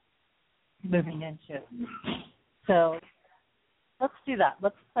they're moving into. So let's do that.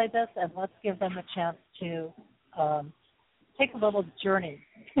 Let's play this, and let's give them a chance to take a little journey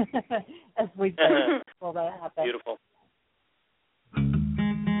as we will that happen. Beautiful.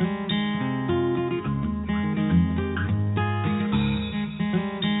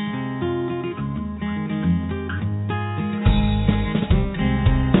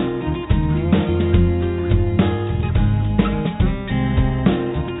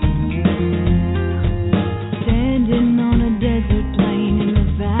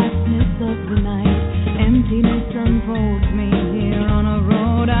 Unfolds me here on a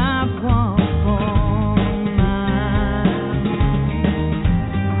road I've walked for miles.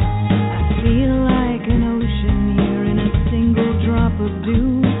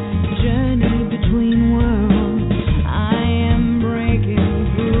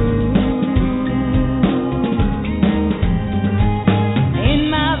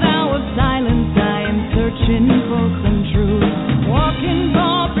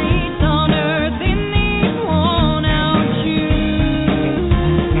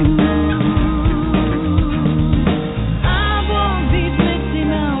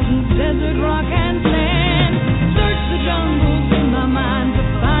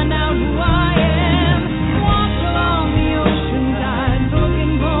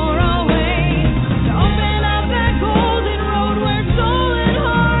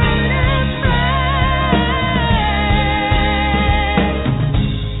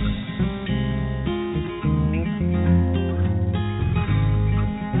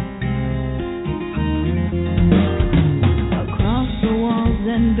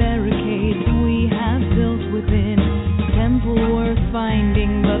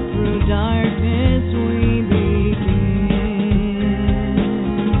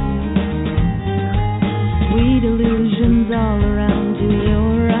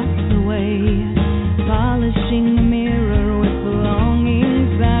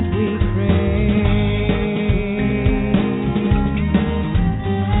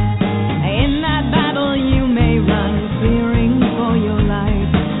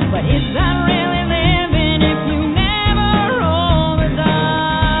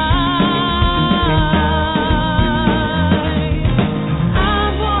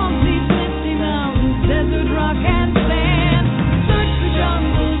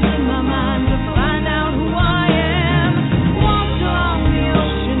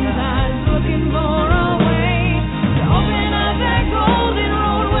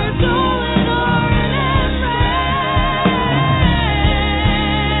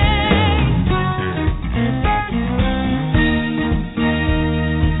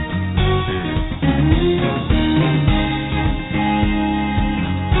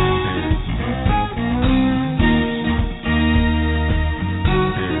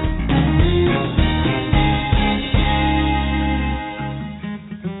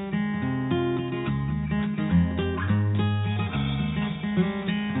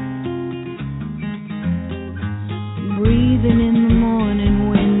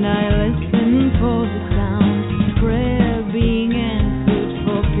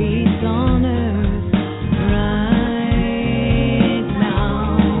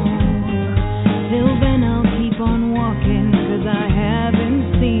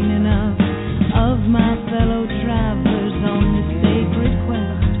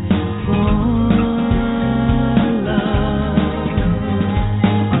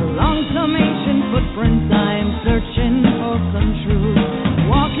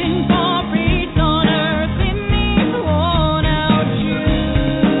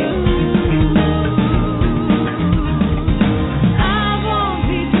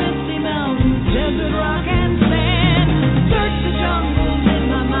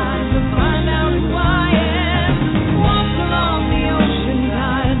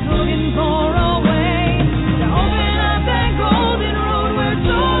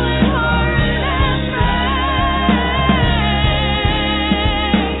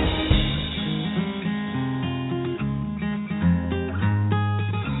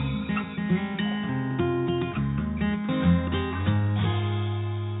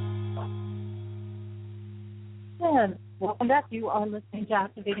 back. You are listening to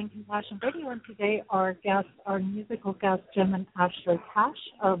Activating Compassion Radio, and today our musical guests, Jim and Ashley Cash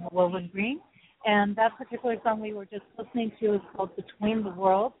of Woven Green. And that particular song we were just listening to is called Between the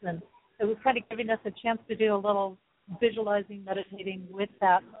Worlds, and it was kind of giving us a chance to do a little visualizing, meditating with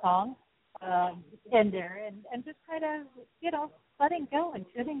that song in there, and just kind of, letting go and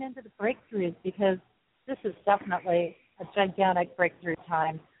tuning into the breakthroughs, because this is definitely a gigantic breakthrough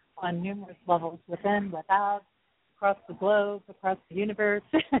time on numerous levels, within, without, across the globe, across the universe.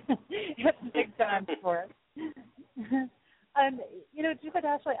 It's big time for us. And, Jim and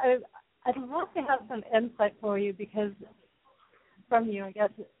Ashley, I'd love to have some insight for you, because from you, I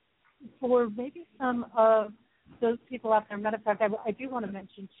guess, for maybe some of those people out there. Matter of fact, I do want to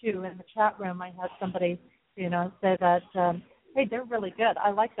mention, too, in the chat room, I had somebody, say that, hey, they're really good.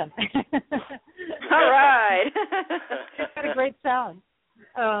 I like them. All right. It's got a great sound.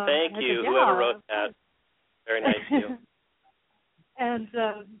 Thank you, whoever wrote that. Very nice of you. And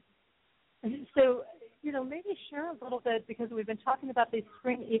so, maybe share a little bit, because we've been talking about these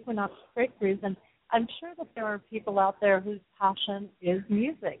spring equinox breakthroughs, and I'm sure that there are people out there whose passion is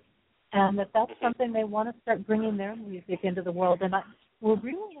music, and that's something they want to start bringing their music into the world. And we're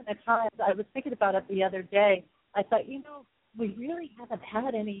really in a time, I was thinking about it the other day, I thought, we really haven't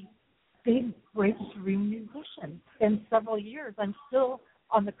had any big breakthrough musicians in several years. I'm still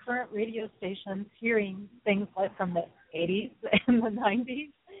on the current radio stations hearing things like from the 80s and the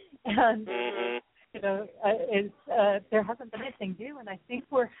 90s, and there hasn't been anything new. And I think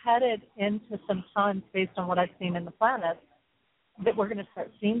we're headed into some times, based on what I've seen in the planet, that we're going to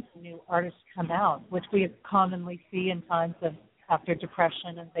start seeing some new artists come out, which we commonly see in times of after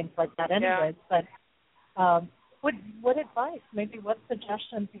depression and things like that anyways. Yeah. But what advice, maybe what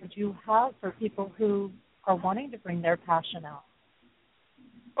suggestions would you have for people who are wanting to bring their passion out?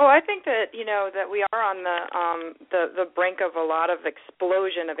 Well, I think that that we are on the brink of a lot of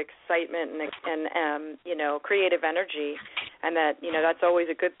explosion of excitement and creative energy, and that that's always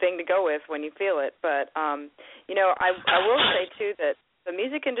a good thing to go with when you feel it. But I will say too that the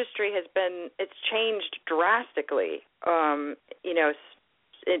music industry it's changed drastically.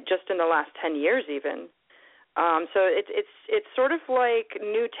 Just in the last 10 years even. So it's sort of like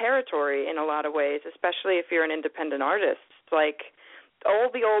new territory in a lot of ways, especially if you're an independent artist. It's like all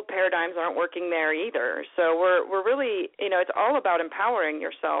the old paradigms aren't working there either. So we're really, it's all about empowering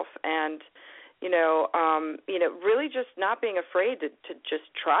yourself and, really just not being afraid to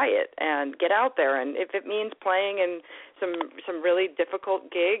just try it and get out there. And if it means playing in some really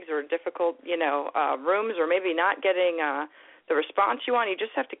difficult gigs or difficult, rooms, or maybe not getting the response you want, you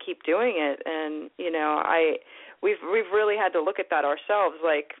just have to keep doing it. And we've really had to look at that ourselves.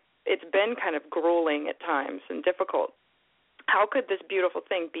 Like, it's been kind of grueling at times and difficult. How could this beautiful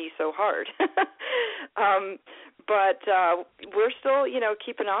thing be so hard? But we're still,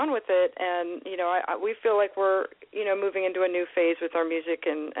 keeping on with it, and we feel like we're, moving into a new phase with our music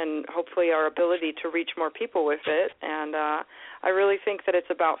and hopefully our ability to reach more people with it. And I really think that it's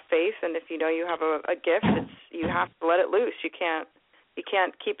about faith, and if you have a gift, you have to let it loose. You can't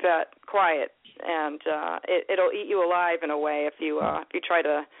keep that quiet, and it'll eat you alive in a way if you try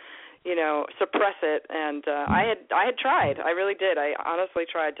to suppress it. And I had tried. I really did. I honestly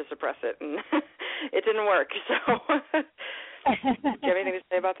tried to suppress it, and it didn't work. So, do you have anything to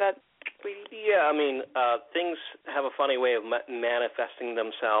say about that? Yeah, I mean, things have a funny way of manifesting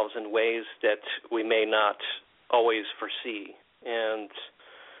themselves in ways that we may not always foresee. And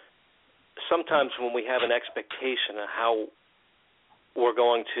sometimes when we have an expectation of how we're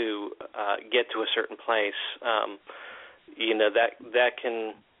going to get to a certain place, that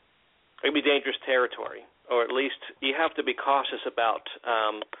can be dangerous territory, or at least you have to be cautious about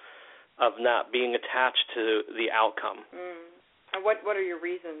of not being attached to the outcome. And what are your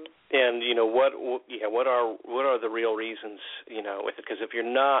reasons? And what are the real reasons? With it, because if you're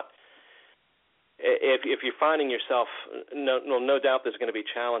not, if you're finding yourself, no doubt there's going to be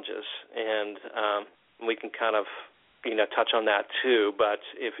challenges, and we can kind of touch on that too. But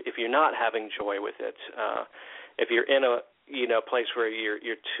if you're not having joy with it, if you're in a place where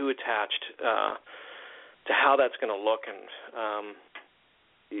you're too attached to how that's going to look, and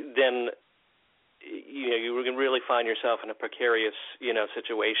then you can really find yourself in a precarious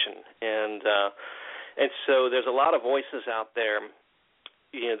situation, and so there's a lot of voices out there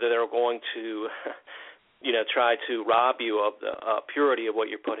that are going to try to rob you of the purity of what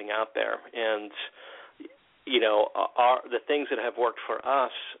you're putting out there. And the things that have worked for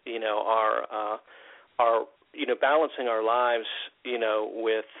us are balancing our lives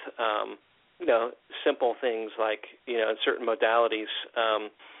with simple things like in certain modalities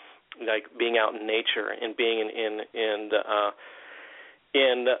like being out in nature and being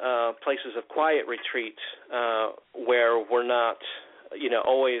in places of quiet retreat where we're not,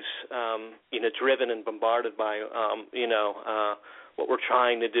 always, driven and bombarded by, what we're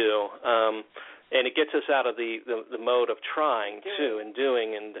trying to do. And it gets us out of the mode of trying too, and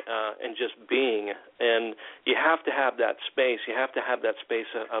doing, and just being. And you have to have that space. You have to have that space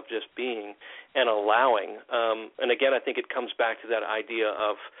of just being and allowing. And again, I think it comes back to that idea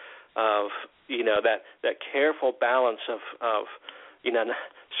of that careful balance of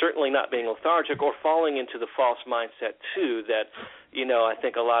certainly not being lethargic or falling into the false mindset too. That I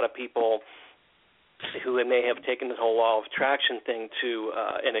think a lot of people who may have taken the whole law of attraction thing to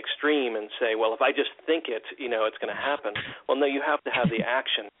an extreme and say, well, if I just think it, it's going to happen. Well, no, you have to have the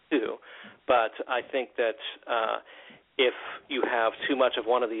action too. But I think that if you have too much of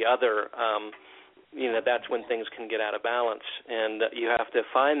one or the other, that's when things can get out of balance. And you have to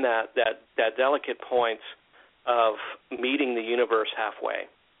find that delicate point of meeting the universe halfway.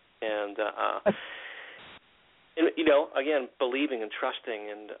 And again, believing and trusting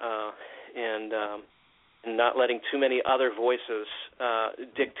and not letting too many other voices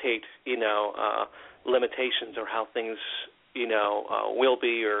dictate, limitations or how things, will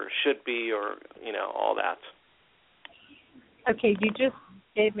be or should be or, all that. Okay, you just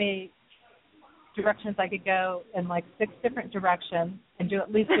gave me directions I could go in like 6 different directions and do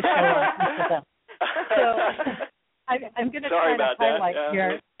at least a show on each of them. So I'm going to try to highlight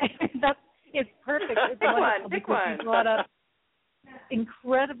here. It's perfect. It's wonderful because you brought up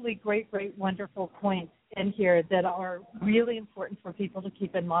incredibly great, wonderful points in here that are really important for people to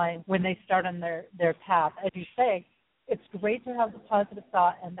keep in mind when they start on their path. As you say, it's great to have the positive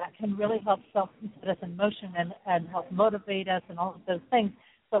thought, and that can really help set us in motion and help motivate us and all of those things,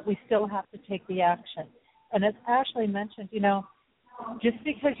 but we still have to take the action. And as Ashley mentioned, just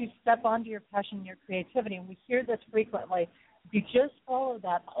because you step onto your passion and your creativity, and we hear this frequently, if you just follow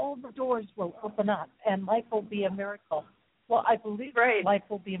that, all the doors will open up and life will be a miracle. Well, I believe life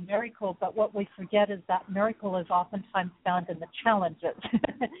will be a miracle, but what we forget is that miracle is oftentimes found in the challenges.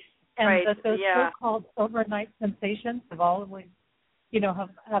 And that those so-called overnight sensations have always,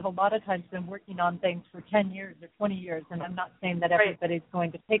 have a lot of times been working on things for 10 years or 20 years, and I'm not saying that everybody's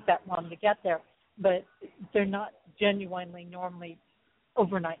going to take that long to get there, but they're not genuinely, normally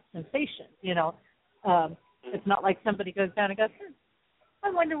overnight sensations, It's not like somebody goes down and goes, I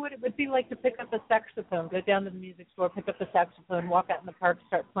wonder what it would be like to pick up a saxophone, go down to the music store, pick up a saxophone, walk out in the park,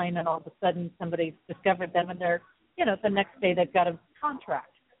 start playing, and all of a sudden somebody's discovered them, and they're, the next day they've got a contract.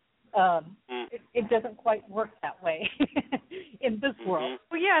 It doesn't quite work that way in this world.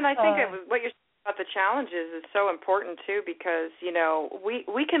 Well, yeah, and I think what you're saying about the challenges is so important, too, because,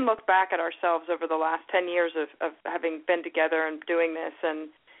 we can look back at ourselves over the last 10 years of having been together and doing this, and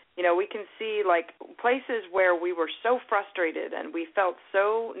we can see, like, places where we were so frustrated and we felt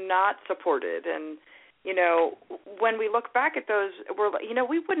so not supported. And, when we look back at those,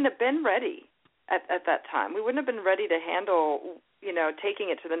 we wouldn't have been ready at that time. We wouldn't have been ready to handle, taking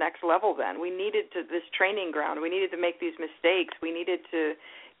it to the next level then. We needed this training ground. We needed to make these mistakes. We needed to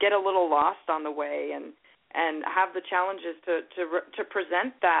get a little lost on the way and have the challenges to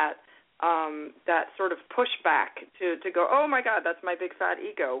present that sort of pushback to go, oh my God, that's my big fat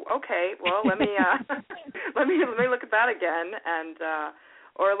ego. Okay, well let me let me look at that again, and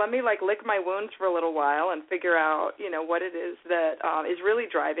or let me lick my wounds for a little while and figure out what it is that is really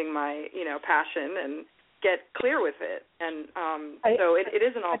driving my passion and get clear with it. And so it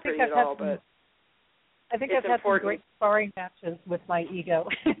isn't all pretty at all, but I think I've had some great sparring matches with my ego.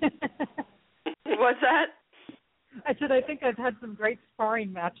 What's that? I said I think I've had some great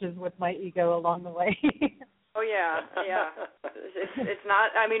sparring matches with my ego along the way. Oh, yeah. It's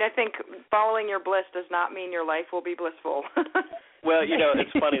not, I think following your bliss does not mean your life will be blissful. Well,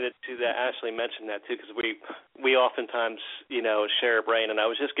 it's funny that Ashley mentioned that, too, because we oftentimes, share a brain, and I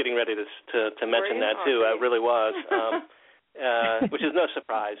was just getting ready to mention that, too. I really was, which is no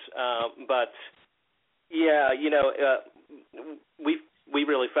surprise. But, yeah, we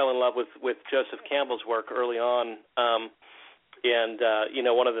really fell in love with Joseph Campbell's work early on, and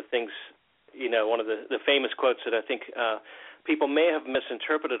one of the things, one of the famous quotes that I think people may have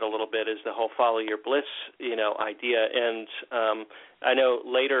misinterpreted a little bit is the whole follow your bliss, idea. And I know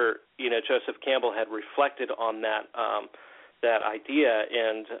later, Joseph Campbell had reflected on that idea,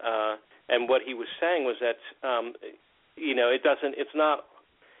 and what he was saying was that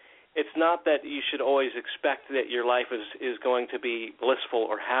it's not that you should always expect that your life is going to be blissful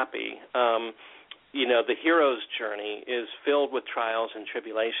or happy. The hero's journey is filled with trials and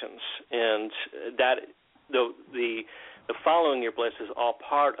tribulations, and that the the following your bliss is all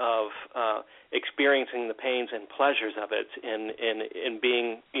part of experiencing the pains and pleasures of it, and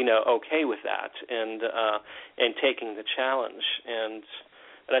being okay with that, and taking the challenge, and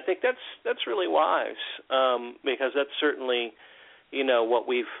I think that's really wise, because that's certainly what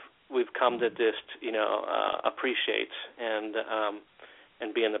we've come to just appreciate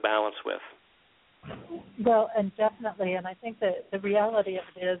and be in the balance with. Well, and definitely, and I think that the reality of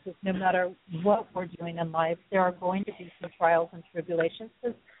it is no matter what we're doing in life, there are going to be some trials and tribulations,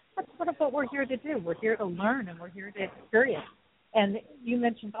 because that's sort of what we're here to do. We're here to learn, and we're here to experience. And you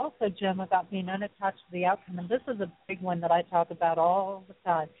mentioned also, Jim, about being unattached to the outcome, and this is a big one that I talk about all the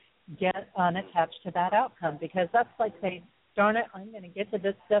time. Get unattached to that outcome, because that's like saying, darn it, I'm going to get to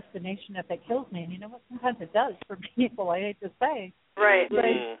this destination if it kills me. And you know what? Sometimes it does for people, I hate to say. Right. But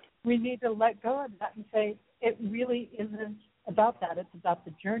we need to let go of that and say, it really isn't about that. It's about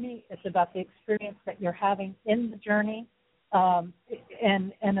the journey. It's about the experience that you're having in the journey,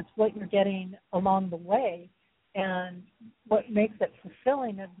 and it's what you're getting along the way. And what makes it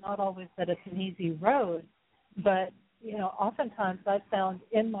fulfilling is not always that it's an easy road, but, oftentimes I've found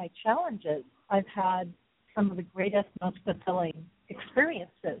in my challenges, I've had some of the greatest, most fulfilling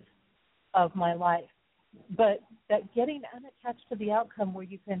experiences of my life. But that getting unattached to the outcome where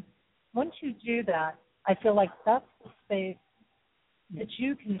you can, once you do that, I feel like that's the space that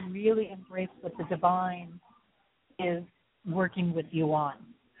you can really embrace what the divine is working with you on.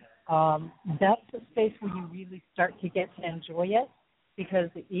 That's the space where you really start to get to enjoy it, because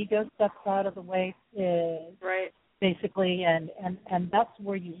the ego steps out of the way, right, basically, and that's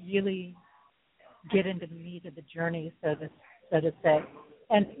where you really get into the meat of the journey, so to say.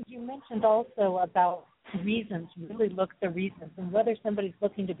 And you mentioned also about reasons, really look at the reasons, and whether somebody's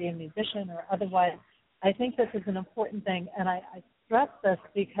looking to be a musician or otherwise. I think this is an important thing, and I stress this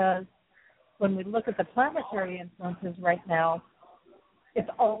because when we look at the planetary influences right now, it's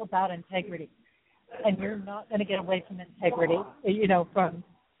all about integrity, and you're not going to get away from integrity, from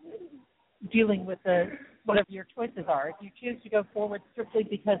dealing with whatever your choices are. If you choose to go forward strictly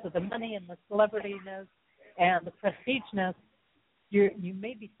because of the money and the celebrityness and the prestigeness, you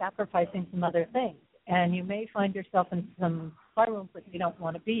may be sacrificing some other things, and you may find yourself in some spirals that you don't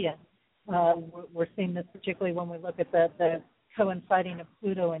want to be in. We're seeing this particularly when we look at the coinciding of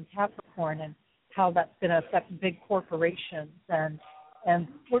Pluto and Capricorn and how that's going to affect big corporations, and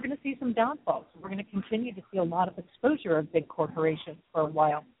we're going to see some downfalls. We're going to continue to see a lot of exposure of big corporations for a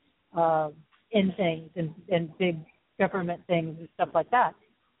while in things and big government things and stuff like that.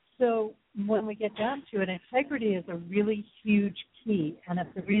 So when we get down to it, integrity is a really huge key. And if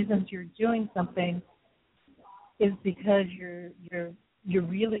the reasons you're doing something is because you're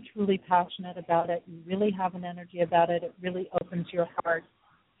really truly passionate about it, you really have an energy about it, it really opens your heart,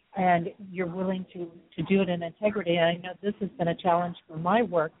 and you're willing to do it in integrity. And I know this has been a challenge for my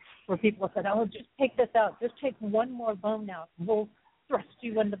work, where people have said, oh, just take this out, just take one more loan out, and we'll thrust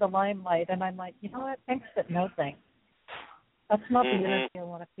you into the limelight. And I'm like, you know what, thanks, but no thanks. That's not the energy I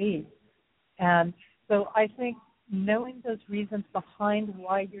want to feed. And so I think knowing those reasons behind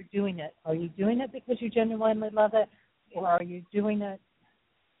why you're doing it. Are you doing it because you genuinely love it, or are you doing it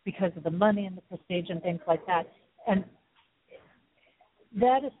because of the money and the prestige and things like that? And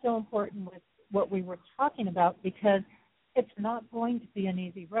that is so important with what we were talking about, because it's not going to be an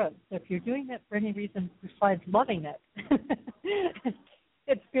easy road. So if you're doing it for any reason besides loving it,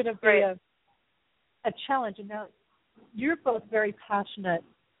 it's going to be a challenge. And now you're both very passionate.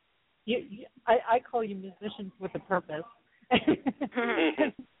 I call you musicians with a purpose.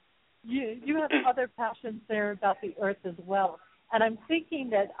 You have other passions there about the earth as well. And I'm thinking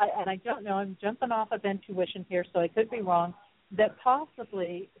that, I don't know, I'm jumping off of intuition here, so I could be wrong, that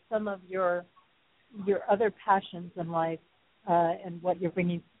possibly some of your other passions in life and what you're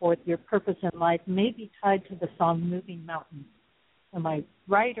bringing forth, your purpose in life, may be tied to the song Moving Mountains. Am I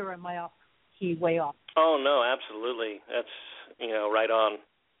right, or am I off key, way off? Oh, no, absolutely. That's, right on.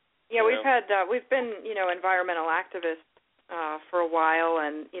 Yeah, we've been, environmental activists for a while,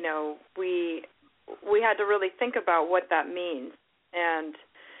 and, we had to really think about what that means. And,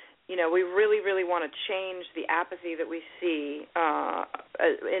 we really, really want to change the apathy that we see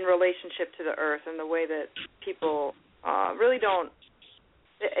in relationship to the earth, and the way that people really don't,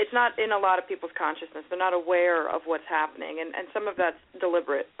 it's not in a lot of people's consciousness. They're not aware of what's happening, and some of that's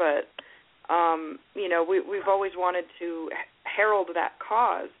deliberate, but, we've always wanted to herald that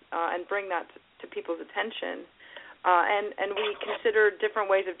cause and bring that to people's attention. And we consider different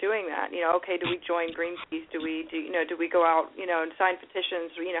ways of doing that. Okay, do we join Greenpeace? Do we go out, and sign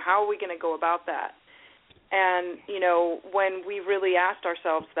petitions? How are we going to go about that? And, when we really asked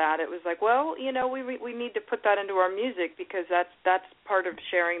ourselves that, it was like, well, we need to put that into our music because that's part of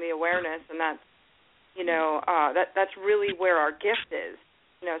sharing the awareness, and that's, that's really where our gift is.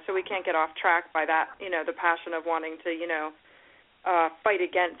 So we can't get off track by that, the passion of wanting to, fight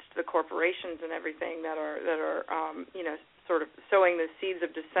against the corporations and everything that are sort of sowing the seeds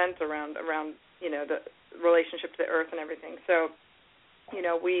of dissent around the relationship to the earth and everything. So,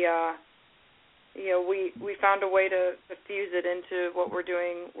 we found a way to fuse it into what we're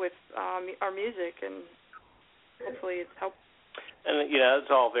doing with our music, and hopefully it's helped. And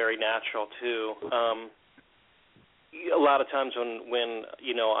it's all very natural too. A lot of times when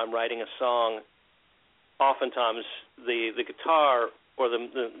I'm writing a song, oftentimes the guitar or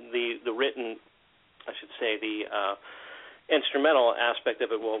the written, I should say, the instrumental aspect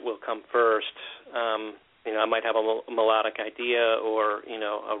of it will come first. I might have a melodic idea or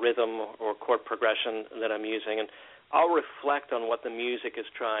a rhythm or chord progression that I'm using, and I'll reflect on what the music is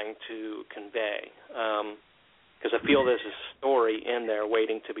trying to convey, because I feel there's a story in there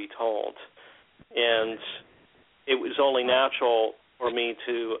waiting to be told. And it was only natural for me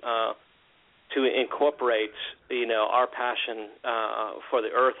to incorporate our passion for the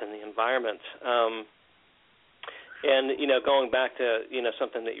earth and the environment. And going back to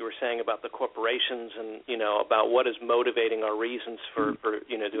something that you were saying about the corporations and about what is motivating our reasons for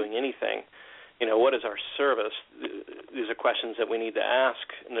doing anything. What is our service? These are questions that we need to ask,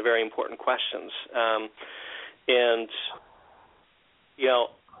 and they're very important questions. And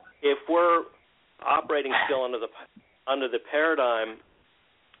if we're operating still under the paradigm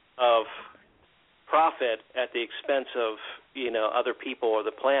of profit at the expense of other people or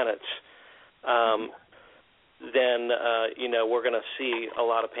the planets, then we're going to see a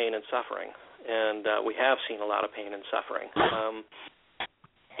lot of pain and suffering, and we have seen a lot of pain and suffering,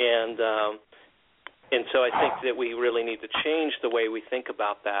 and so I think that we really need to change the way we think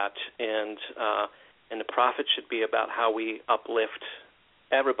about that, and the profit should be about how we uplift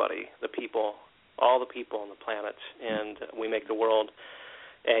everybody, the people, all the people on the planet, and we make the world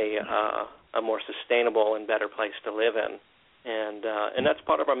a more sustainable and better place to live in. And that's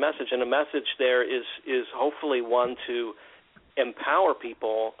part of our message. And the message there is hopefully one to empower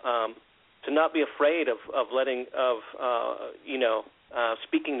people to not be afraid of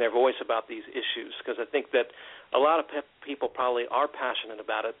speaking their voice about these issues, because I think that a lot of people probably are passionate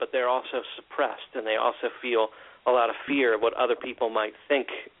about it, but they're also suppressed, and they also feel a lot of fear of what other people might think,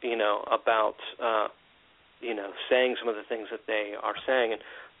 about saying some of the things that they are saying. And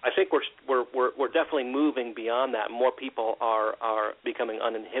I think we're definitely moving beyond that. More people are becoming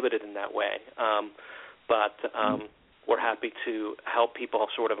uninhibited in that way, but we're happy to help people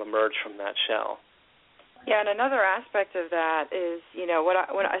sort of emerge from that shell. Yeah, and another aspect of that is,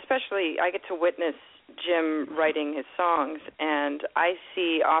 especially I get to witness Jim writing his songs, and I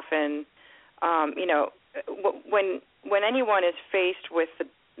see often, when anyone is faced with a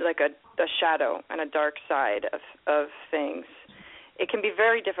shadow and a dark side of things, it can be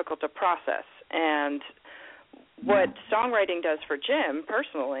very difficult to process. And what songwriting does for Jim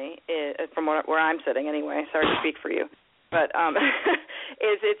personally, from where I'm sitting anyway, sorry to speak for you, but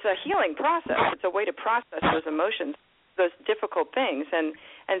is it's a healing process. It's a way to process those emotions, those difficult things, and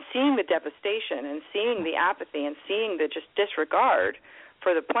seeing the devastation and seeing the apathy and seeing the just disregard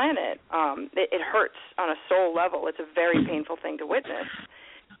for the planet. It hurts on a soul level. It's a very painful thing to witness.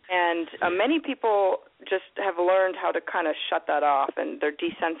 And many people just have learned how to kind of shut that off, and they're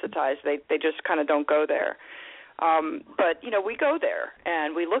desensitized. They just kind of don't go there. But we go there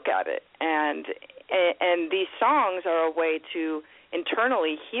and we look at it, and these songs are a way to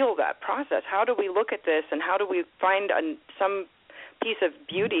internally heal that process. How do we look at this, and how do we find some piece of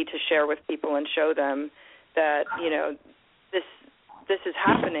beauty to share with people and show them that this is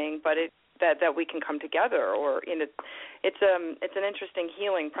happening, but that we can come together, or it's an interesting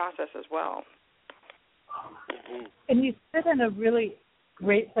healing process as well. And you sit in a really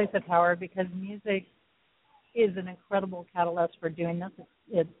great place of power, because music is an incredible catalyst for doing this.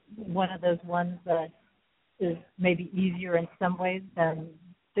 It's one of those ones that is maybe easier in some ways than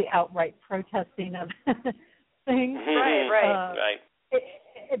the outright protesting of things. Right.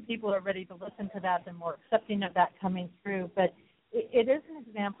 If people are ready to listen to that, they're more accepting of that coming through. But it is an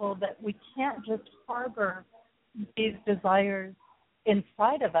example that we can't just harbor these desires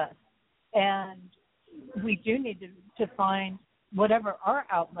inside of us, and we do need to find whatever our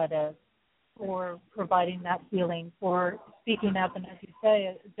outlet is for providing that healing, for speaking up. And as you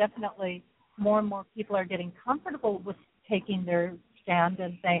say, definitely more and more people are getting comfortable with taking their stand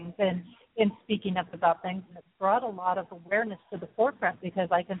and things and speaking up about things, and it's brought a lot of awareness to the forefront, because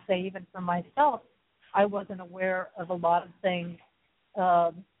I can say even for myself, I wasn't aware of a lot of things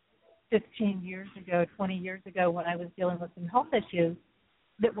 15 years ago, 20 years ago when I was dealing with some health issues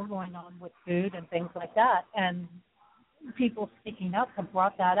that were going on with food and things like that. And people speaking up have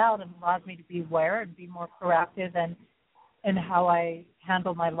brought that out and allowed me to be aware and be more proactive in how I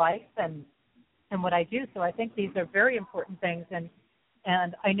handle my life and what I do. So I think these are very important things.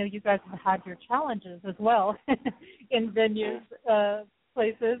 And I know you guys have had your challenges as well in venues,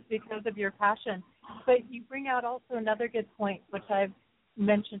 places because of your passion. But you bring out also another good point, which I've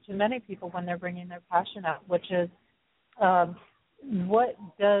mentioned to many people when they're bringing their passion out, which is what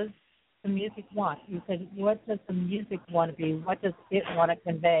does the music want? You said, what does the music want to be? What does it want to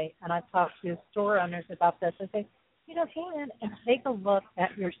convey? And I've talked to store owners about this. I say, go in and take a look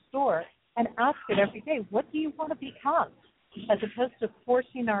at your store and ask it every day, what do you want to become? As opposed to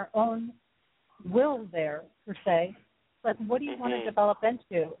forcing our own will there, per se. But what do you want to develop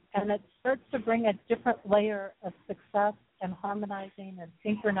into? And it starts to bring a different layer of success and harmonizing and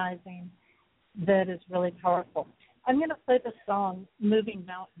synchronizing that is really powerful. I'm going to play the song Moving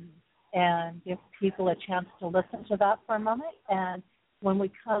Mountains and give people a chance to listen to that for a moment. And when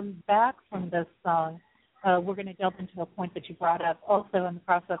we come back from this song, we're going to delve into a point that you brought up also in the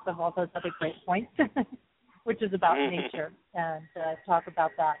process of all those other great points, which is about nature, and talk about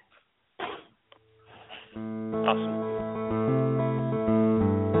that. Awesome.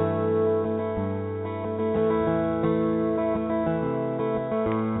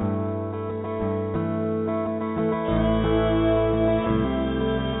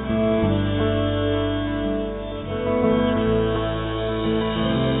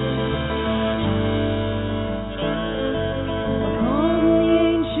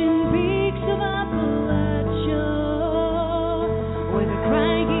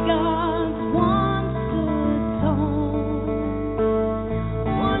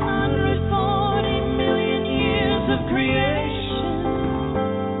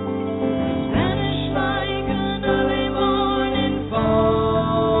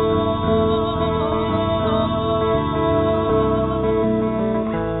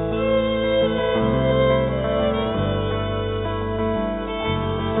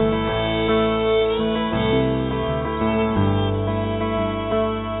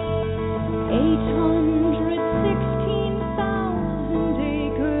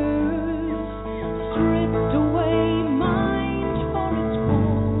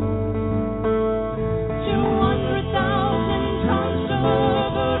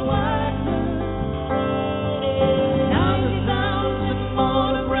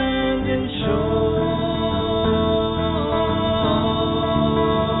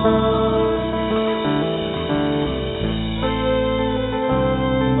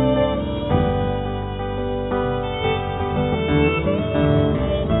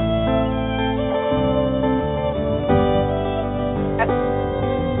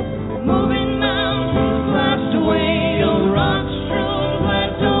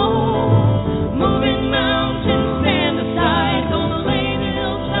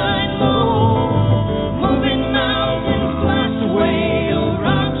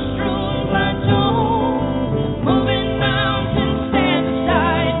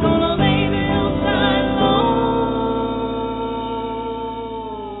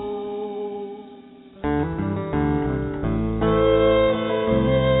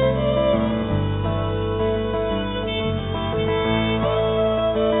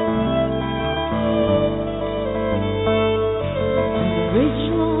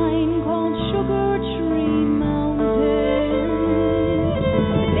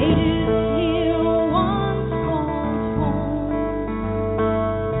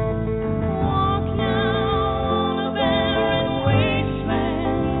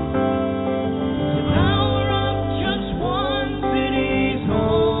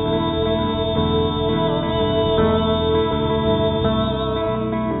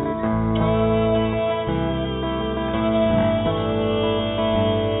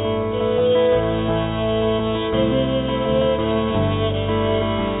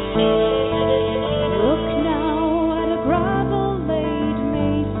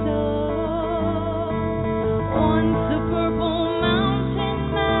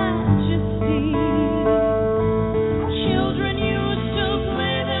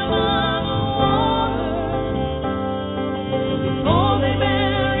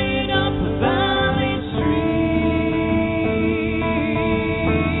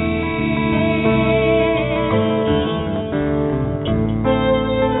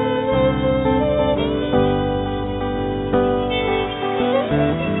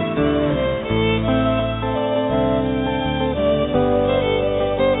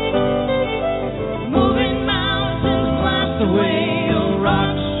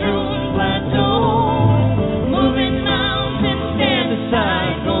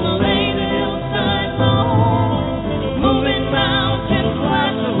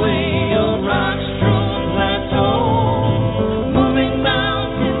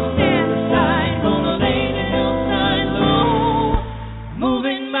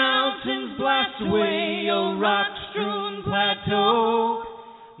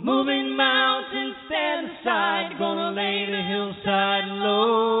 Moving mountains stand aside, gonna lay the hillside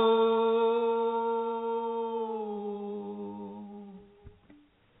low.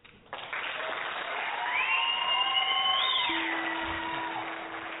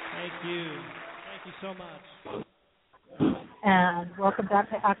 Thank you so much. And welcome back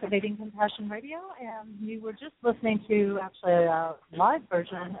to Activating Compassion Radio. And you were just listening to actually a live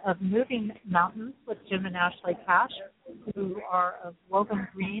version of Moving Mountains with Jim and Ashley Cash, who are of Woven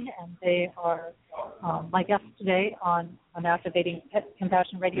Green, and they are my guests today on Activating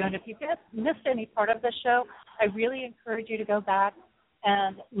Compassion Radio. And if you missed any part of the show, I really encourage you to go back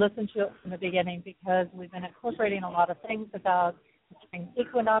and listen to it from the beginning, because we've been incorporating a lot of things about the spring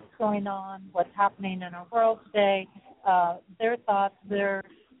equinox going on, what's happening in our world today, their thoughts, their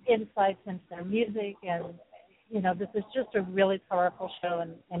insights into their music, and, this is just a really powerful show,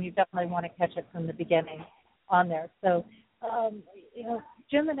 and you definitely want to catch it from the beginning on there. So,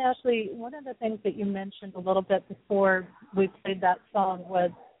 Jim and Ashley, one of the things that you mentioned a little bit before we played that song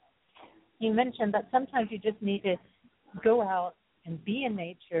was you mentioned that sometimes you just need to go out and be in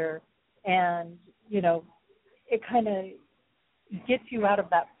nature, and, it kind of gets you out of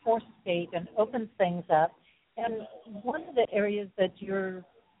that forced state and opens things up. And one of the areas that you're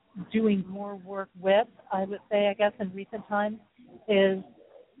doing more work with, I would say, I guess, in recent times, is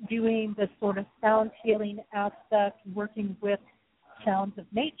doing the sort of sound healing aspect, working with sounds of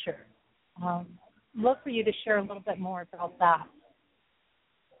nature. Love for you to share a little bit more about that.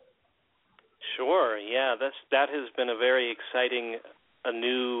 Sure, yeah, that has been a very exciting, a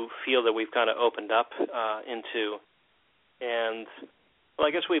new field that we've kind of opened up into. And, well,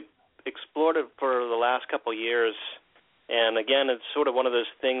 I guess we've explored it for the last couple of years, and again, it's sort of one of those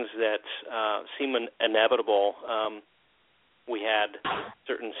things that seem inevitable. We had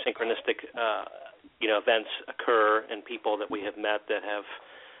certain synchronistic, events occur, and people that we have met that have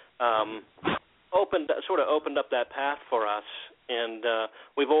opened up that path for us, and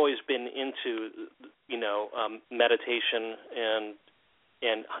we've always been into, meditation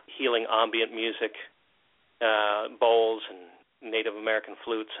and healing ambient music, bowls and Native American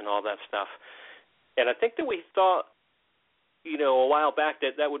flutes and all that stuff. And I think that we thought, a while back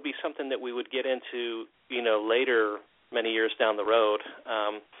that would be something that we would get into, later, many years down the road,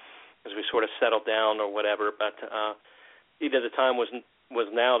 as we sort of settled down or whatever. But the time was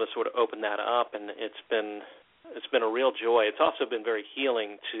now to sort of open that up, and it's been a real joy. It's also been very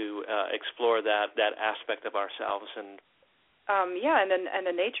healing to explore that aspect of ourselves. And and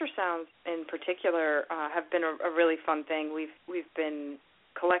the nature sounds in particular have been a really fun thing. We've been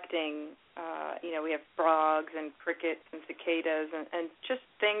collecting, we have frogs and crickets and cicadas and just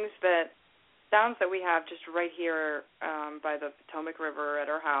sounds that we have just right here by the Potomac River at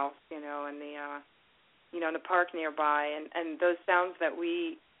our house, and in the park nearby, and those sounds that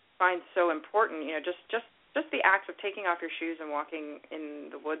we find so important, just the act of taking off your shoes and walking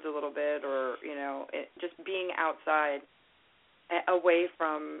in the woods a little bit, or just being outside, away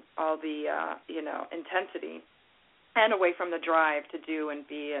from all the, intensity, and away from the drive to do and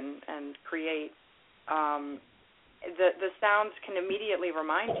be and create. The sounds can immediately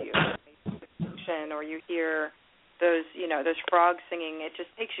remind you, or you hear those frogs singing. It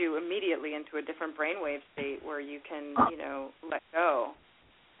just takes you immediately into a different brainwave state where you can, let go.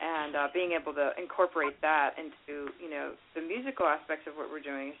 And being able to incorporate that into, the musical aspects of what we're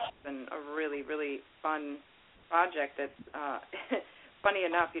doing has been a really, really fun project. That's funny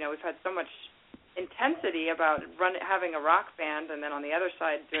enough, we've had so much intensity about having a rock band, and then on the other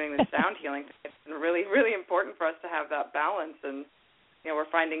side doing the sound healing. It's been really, really important for us to have that balance. And we're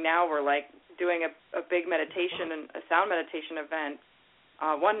finding now we're like doing a big meditation and a sound meditation event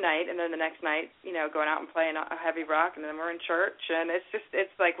one night, and then the next night, going out and playing a heavy rock, and then we're in church, and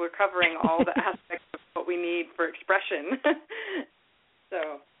it's like we're covering all the aspects of what we need for expression.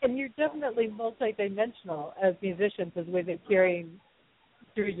 So. And you're definitely multidimensional as musicians, as we've been hearing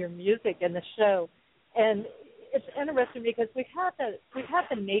through your music and the show. And it's interesting because we have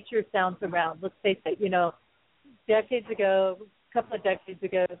the nature sounds around. Let's face it, decades ago, a couple of decades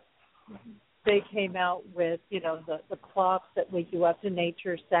ago, they came out with, the clocks that wake you up to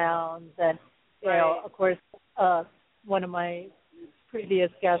nature sounds. And, of course, one of my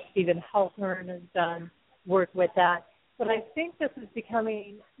previous guests, Stephen Halpern, has done work with that. But I think this is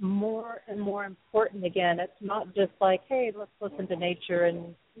becoming more and more important again. It's not just like, hey, let's listen to nature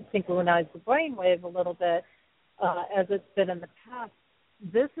and synchronize the brainwave a little bit, as it's been in the past.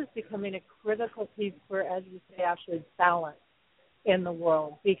 This is becoming a critical piece for, as you say, actually balance in the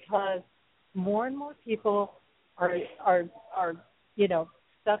world, because more and more people are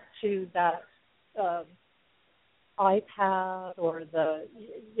stuck to that iPad or the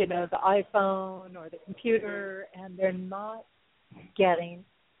iPhone or the computer, and they're not getting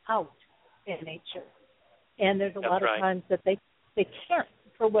out in nature. And there's a lot of times that they can't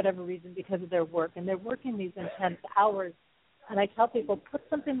for whatever reason because of their work, and they're working these intense hours. And I tell people, put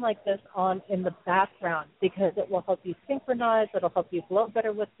something like this on in the background because it will help you synchronize, it'll help you flow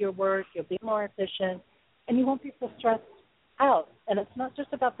better with your work, you'll be more efficient, and you won't be so stressed out. And it's not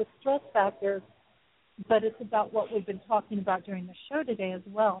just about the stress factors, but it's about what we've been talking about during the show today as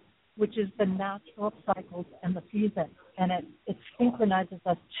well, which is the natural cycles and the seasons. And it synchronizes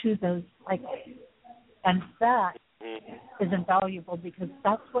us to those cycles. And that is invaluable because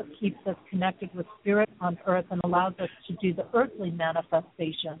that's what keeps us connected with spirit on earth and allows us to do the earthly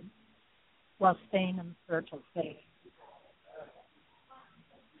manifestation while staying in the spiritual space.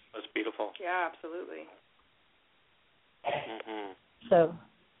 That's beautiful. Yeah, absolutely. Mm-hmm. So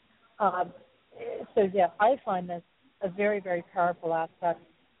I find this a very, very powerful aspect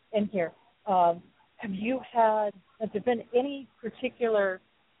in here. Has there been any particular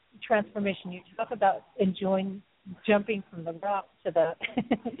transformation? You talk about enjoying jumping from the rock to the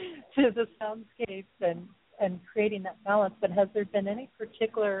to the soundscapes and creating that balance, but has there been any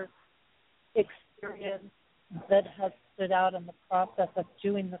particular experience that has stood out in the process of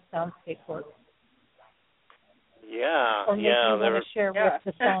doing the soundscape work? Yeah, or maybe you want to share with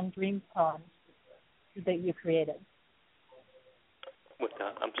the song Dream Pond that you created. With the,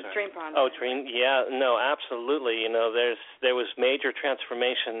 I'm sorry. Dream Pond. Oh, Dream. Yeah, no, absolutely. There was major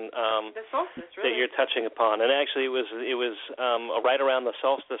transformation the solstice, really, that you're touching upon, and actually it was right around the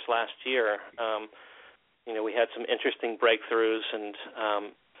solstice last year. We had some interesting breakthroughs and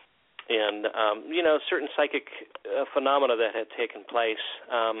certain psychic phenomena that had taken place.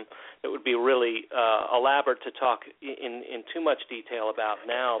 It would be really elaborate to talk in too much detail about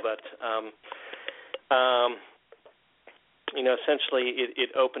now, but. Essentially, it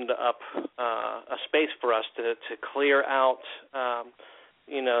opened up a space for us to clear out,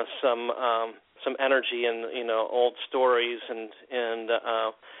 some energy and old stories and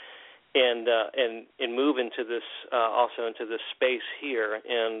move into this also into this space here.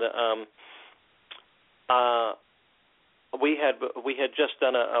 And we had just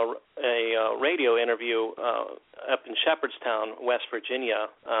done a radio interview up in Shepherdstown, West Virginia.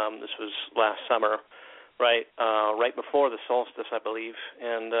 This was last summer. Right before the solstice, I believe,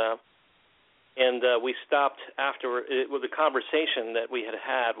 and we stopped after. The conversation that we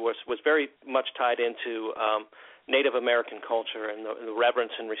had was very much tied into Native American culture and the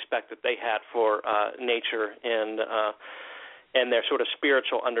reverence and respect that they had for nature and their sort of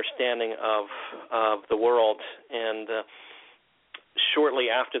spiritual understanding of the world. And shortly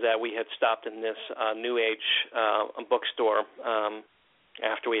after that, we had stopped in this New Age bookstore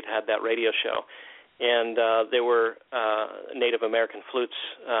after we had that radio show. And there were Native American flutes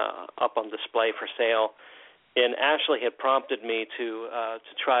up on display for sale. And Ashley had prompted me to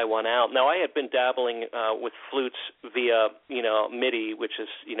try one out. Now, I had been dabbling with flutes via, MIDI, which is,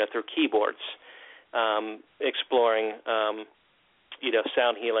 through keyboards, exploring,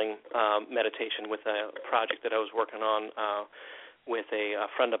 sound healing meditation with a project that I was working on with a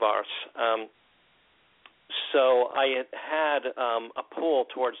friend of ours. So I had a pull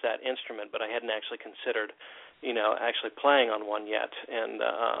towards that instrument, but I hadn't actually considered, actually playing on one yet.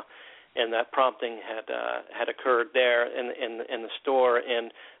 And that prompting had occurred there in the store,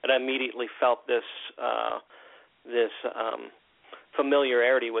 and I immediately felt this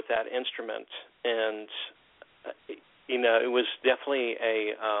familiarity with that instrument, and it was definitely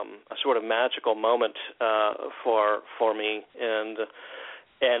a sort of magical moment for me,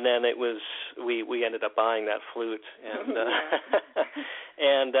 and then it was we ended up buying that flute, and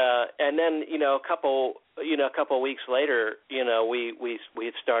and then a couple of weeks later, we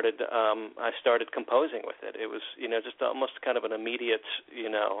had started I started composing with it. It was just almost kind of an immediate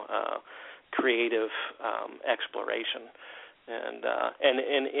creative exploration. And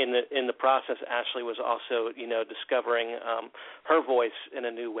in the process, Ashley was also discovering her voice in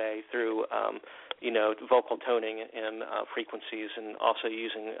a new way through vocal toning and frequencies, and also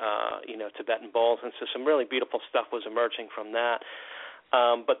using Tibetan bowls, and so some really beautiful stuff was emerging from that.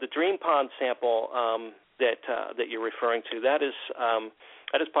 But the Dream Pond sample that you're referring to, that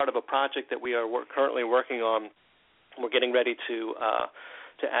is part of a project that we are currently working on. We're getting ready to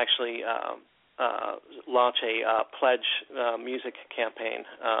actually launch a pledge music campaign,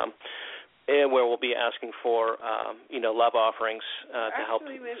 where we'll be asking for love offerings to help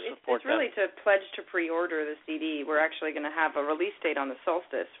support it's really to pledge to pre-order the CD. We're actually going to have a release date on the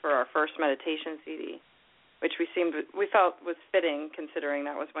solstice for our first meditation CD, which we felt was fitting, considering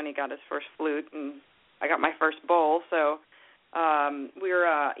that was when he got his first flute, and I got my first bowl. So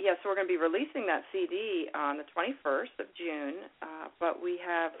so we're going to be releasing that CD on the 21st of June, but we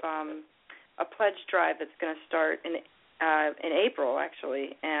have a pledge drive that's going to start in April,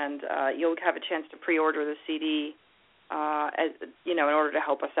 actually, and you'll have a chance to pre-order the CD, as in order to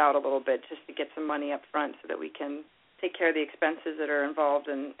help us out a little bit, just to get some money up front so that we can take care of the expenses that are involved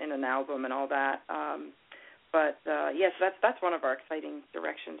in an album and all that. Yes, that's one of our exciting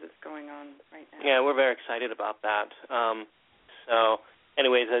directions that's going on right now. Yeah, we're very excited about that.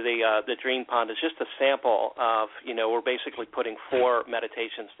 Anyways, the Dream Pond is just a sample of, we're basically putting 4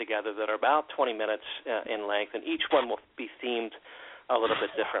 meditations together that are about 20 minutes in length, and each one will be themed a little bit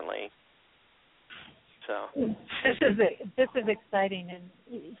differently. So this is exciting,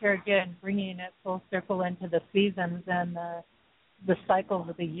 and here again, bringing it full circle into the seasons and the cycles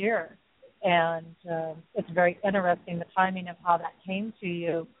of the year. And it's very interesting, the timing of how that came to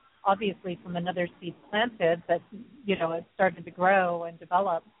you, obviously from another seed planted, but, it started to grow and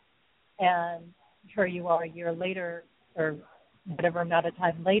develop. And here you are a year later, or whatever amount of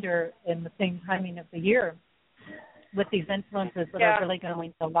time later, in the same timing of the year, with these influences that are really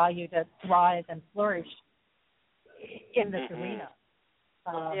going to allow you to thrive and flourish in this arena.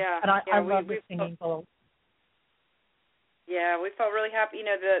 And I love the singing bowl. Yeah, we felt really happy.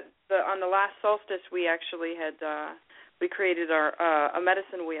 On the last solstice, we actually had we created a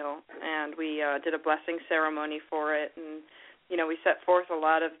medicine wheel, and we did a blessing ceremony for it, and we set forth a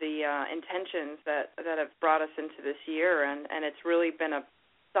lot of the intentions that have brought us into this year, and it's really been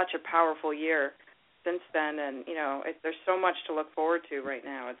such a powerful year since then, and there's so much to look forward to right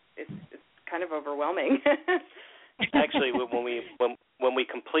now. It's kind of overwhelming. Actually, when we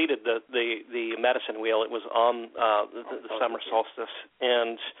completed the medicine wheel, it was on the summer solstice,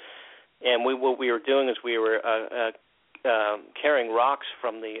 and what we were doing is we were carrying rocks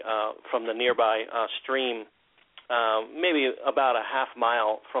from the nearby stream, maybe about a half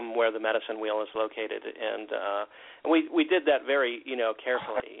mile from where the medicine wheel is located, and we did that very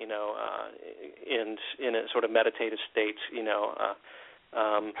carefully, in a sort of meditative state,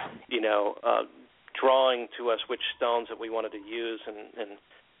 drawing to us which stones that we wanted to use,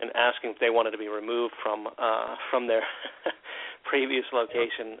 and asking if they wanted to be removed from their previous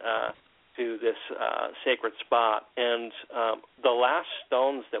location to this sacred spot. And the last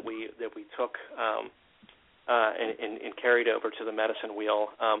stones that we took and carried over to the medicine wheel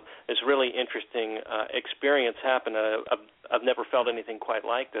is really interesting experience happened. I've never felt anything quite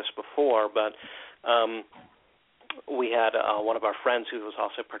like this before, but we had one of our friends who was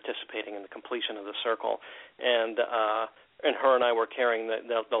also participating in the completion of the circle, and her and I were carrying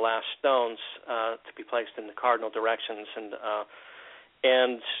the last stones to be placed in the cardinal directions,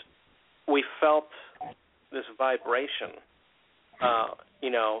 and we felt this vibration,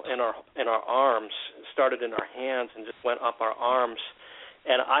 in our arms. It started in our hands and just went up our arms,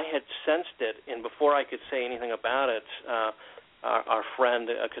 and I had sensed it, and before I could say anything about it, our friend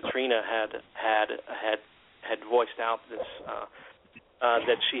Katrina had voiced out this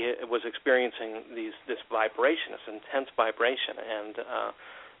that she was experiencing this vibration, this intense vibration,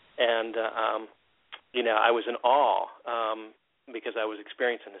 and I was in awe because I was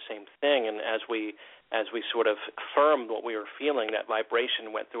experiencing the same thing. And as we sort of affirmed what we were feeling, that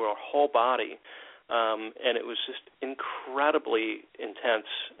vibration went through our whole body, and it was just incredibly intense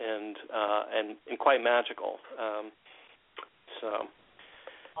and quite magical.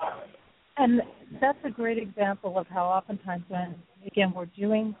 And that's a great example of how oftentimes when, again, we're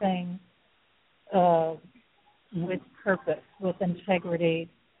doing things with purpose, with integrity,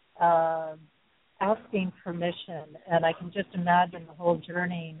 asking permission, and I can just imagine the whole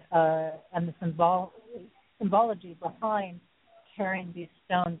journey and the symbology behind carrying these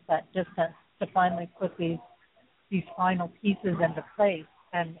stones that distance to finally put these final pieces into place.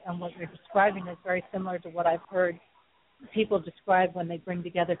 And what you're describing is very similar to what I've heard people describe when they bring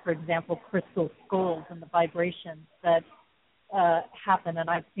together, for example, crystal skulls and the vibrations that happen. And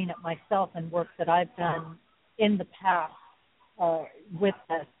I've seen it myself in work that I've done in the past with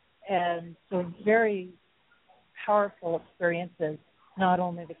this. And so very powerful experiences, not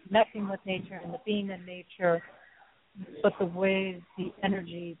only the connecting with nature and the being in nature, but the way the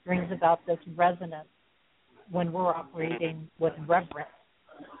energy brings about this resonance when we're operating with reverence.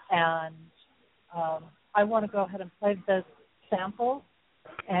 And I want to go ahead and play this sample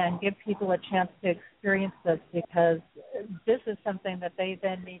and give people a chance to experience this, because this is something that they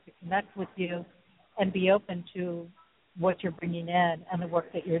then need to connect with you and be open to what you're bringing in and the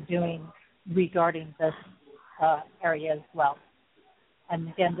work that you're doing regarding this area as well. And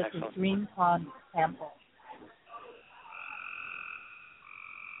again, this is Dream Pond sample.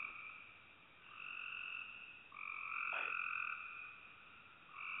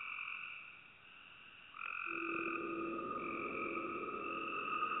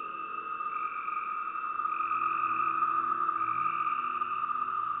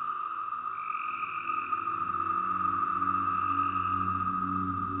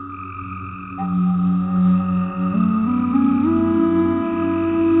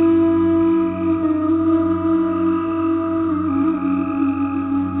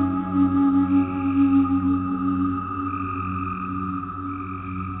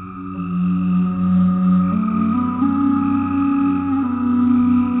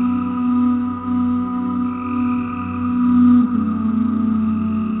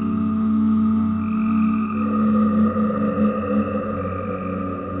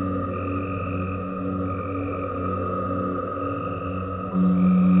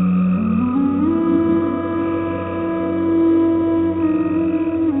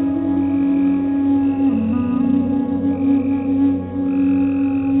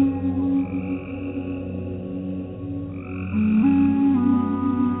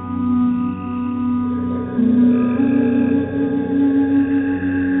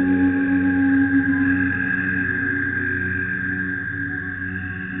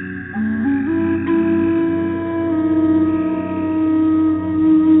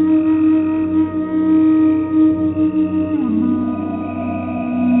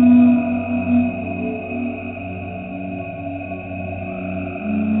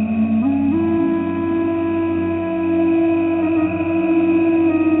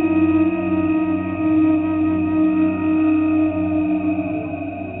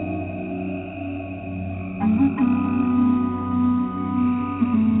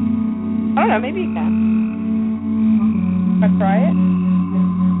 know. Maybe you can. Want to try it?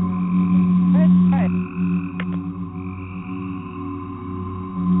 Go ahead, try it.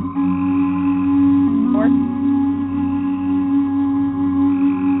 More.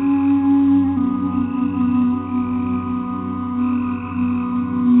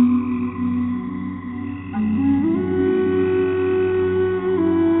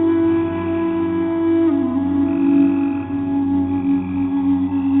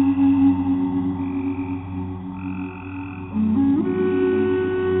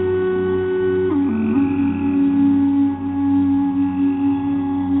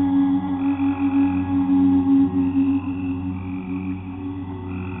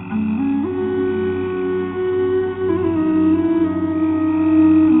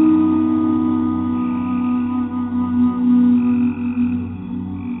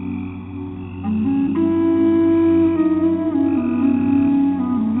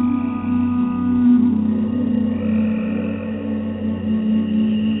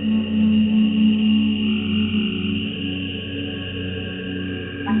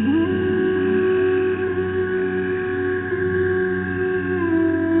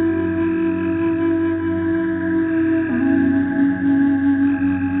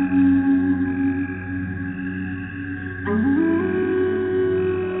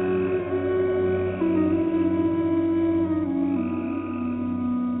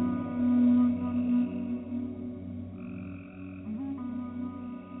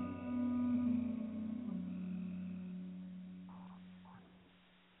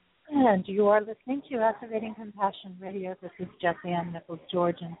 And you are listening to Activating Compassion Radio. This is Jessie Ann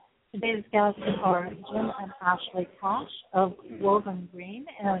Nichols-George, and today's guests are Jim and Ashley Kosh of Woven Green,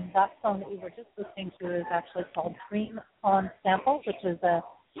 and that song that you were just listening to is actually called Dream on Sample, which is a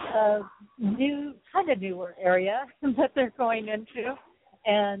new, kind of newer area that they're going into,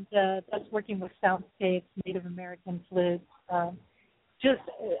 and that's working with soundscapes, Native American flutes. I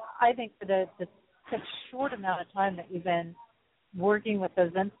think for the such short amount of time that you've been working with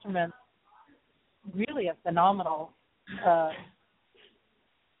those instruments, really a phenomenal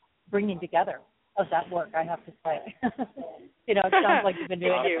bringing together of that work, I have to say. It sounds like you've been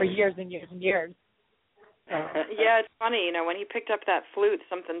doing it for years and years and years. So. Yeah, it's funny. When he picked up that flute,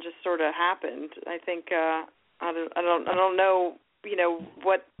 something just sort of happened. I think I don't know,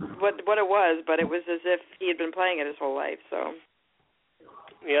 what it was, but it was as if he had been playing it his whole life. So.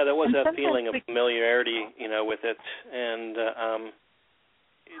 Yeah, there was that feeling of familiarity, with it, and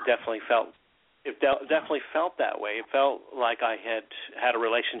it definitely felt that way. It felt like I had a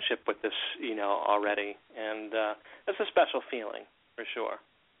relationship with this, already, and it's a special feeling for sure.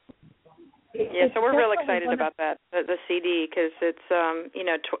 Yeah, so we're real excited about that, the CD, because it's,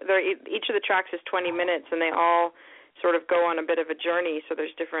 each of the tracks is 20 minutes, and they all sort of go on a bit of a journey. So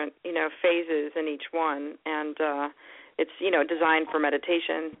there's different, phases in each one, and it's, designed for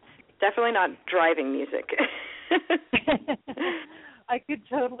meditation. Definitely not driving music. I could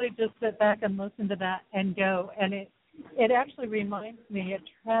totally just sit back and listen to that and go. And it actually reminds me, it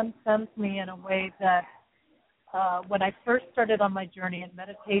transcends me in a way that when I first started on my journey in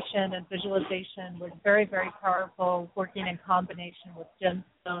meditation and visualization was very, very powerful, working in combination with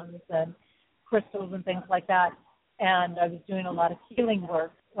gemstones and crystals and things like that. And I was doing a lot of healing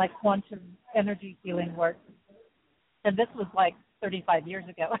work, like quantum energy healing work. And this was like 35 years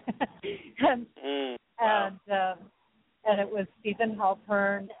ago. And it was Stephen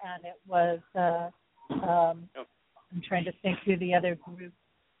Halpern, and it was, I'm trying to think who the other group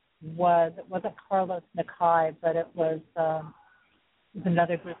was. It wasn't Carlos Nakai, but it was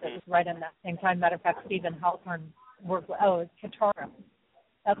another group that was right in that same time. Matter of fact, Stephen Halpern worked with, it's Kitaro.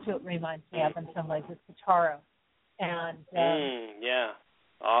 That's who it reminds me of in some ways, it's Kitaro. And yeah,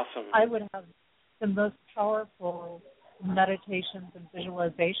 awesome. I would have the most powerful meditations and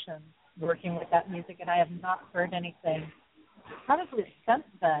visualizations working with that music, and I have not heard anything probably since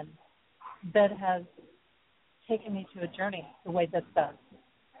then that has taken me to a journey the way this does.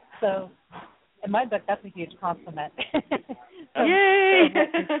 So in my book, that's a huge compliment. Yay!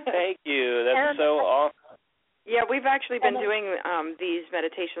 Thank you. That's so awesome. Yeah, we've actually been doing these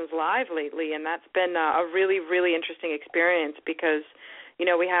meditations live lately, and that's been a really, really interesting experience because,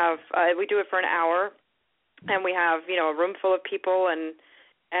 we do it for an hour, and we have, a room full of people, and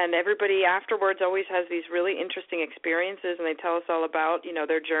everybody afterwards always has these really interesting experiences, and they tell us all about,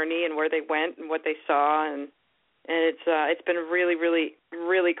 their journey and where they went and what they saw, and it's been really, really,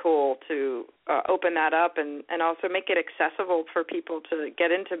 really cool to open that up and also make it accessible for people to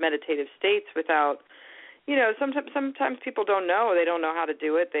get into meditative states without, sometimes people don't know. They don't know how to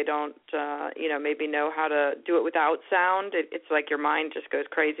do it. They don't, maybe know how to do it without sound. It's like your mind just goes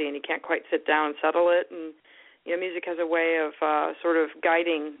crazy and you can't quite sit down and settle it. And, music has a way of sort of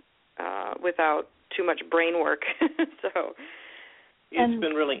guiding without too much brain work. So it's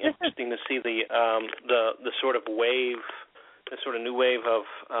been really interesting to see the sort of wave, the sort of new wave of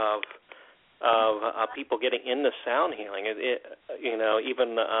people getting into sound healing.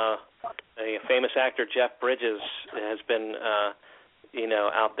 Even a famous actor, Jeff Bridges, has been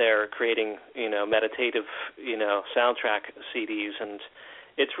out there creating meditative soundtrack CDs, and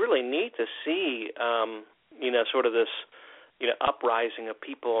it's really neat to see sort of this uprising of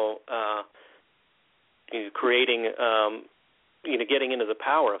people creating getting into the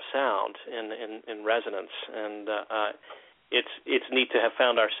power of sound and resonance, and it's neat to have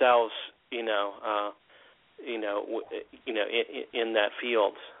found ourselves in that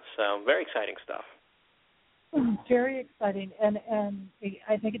field. So very exciting stuff. Very exciting, and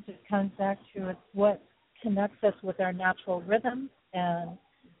I think it just comes back to it's what connects us with our natural rhythm, and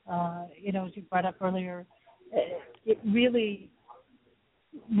as you brought up earlier, it really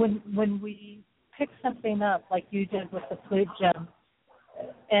when we pick something up like you did with the flute, Jim,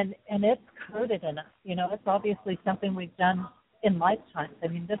 and it's coded in us. It's obviously something we've done in lifetimes. I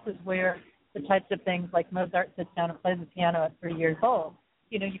mean, this is where the types of things like Mozart sits down and plays the piano at 3 years old.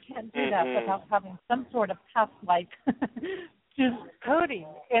 You can't do that without having some sort of past life just coding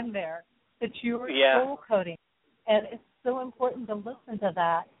in there that you are soul coding. And it's so important to listen to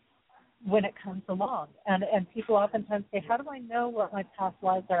that when it comes along. And people oftentimes say, how do I know what my past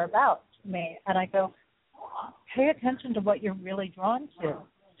lives are about to me? And I go, pay attention to what you're really drawn to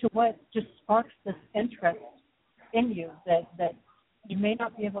what just sparks this interest in you that you may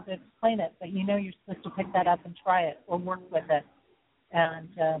not be able to explain it, but you're supposed to pick that up and try it or work with it. And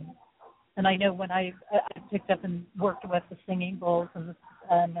I know when I picked up and worked with the singing bowls and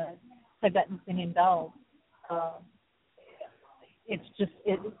the Tibetan singing bells, it's just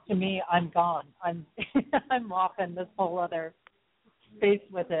to me, I'm gone. I'm off in this whole other space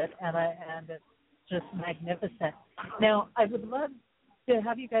with it, and it's just magnificent. Now, I would love to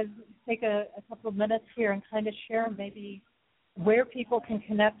have you guys take a couple of minutes here and kind of share maybe where people can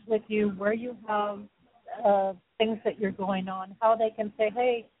connect with you, where you have things that you're going on, how they can say,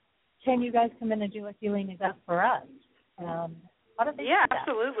 hey, can you guys come in and do a healing event for us? How do they do that?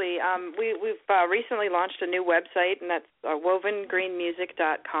 Absolutely. We've recently launched a new website, and that's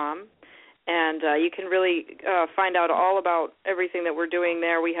wovengreenmusic.com. And you can really find out all about everything that we're doing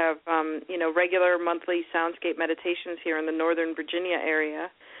there. We have, regular monthly soundscape meditations here in the Northern Virginia area.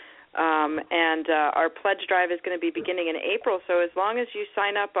 And our pledge drive is going to be beginning in April. So as long as you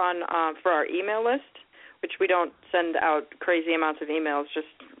sign up on for our email list, which we don't send out crazy amounts of emails, just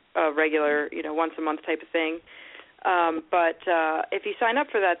a regular, once a month type of thing. But if you sign up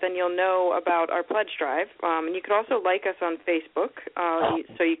for that, then you'll know about our pledge drive. And you can also like us on Facebook,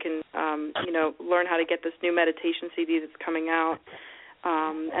 so you can, learn how to get this new meditation CD that's coming out.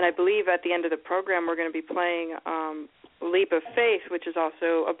 And I believe at the end of the program, we're going to be playing Leap of Faith, which is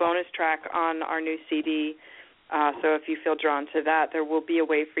also a bonus track on our new CD. So if you feel drawn to that, there will be a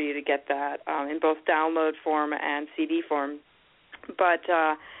way for you to get that in both download form and CD form. But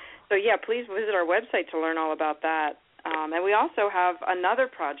please visit our website to learn all about that. And we also have another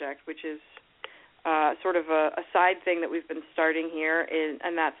project, which is sort of a side thing that we've been starting here,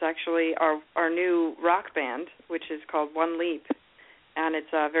 and that's actually our new rock band, which is called One Leap. And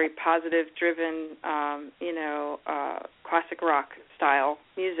it's a very positive-driven, classic rock style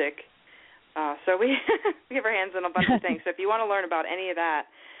music. So we have our hands on a bunch of things. So if you want to learn about any of that,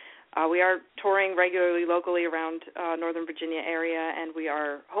 we are touring regularly locally around Northern Virginia area, and we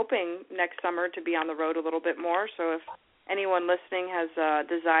are hoping next summer to be on the road a little bit more. So if anyone listening has a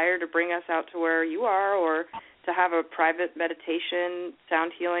desire to bring us out to where you are, or to have a private meditation,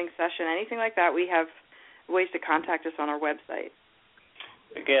 sound healing session, anything like that, we have ways to contact us on our website.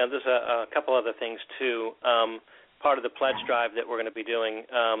 Again, there's a couple other things, too. Part of the pledge drive that we're going to be doing,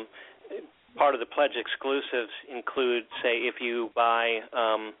 part of the pledge exclusives include, say, if you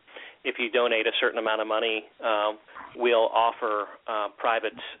donate a certain amount of money, we'll offer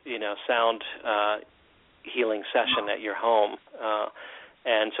private, sound healing session at your home.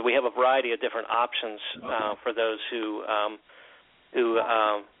 And so we have a variety of different options for those who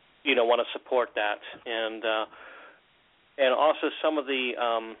want to support that. And also some of the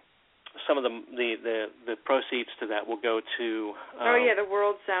proceeds to that will go to the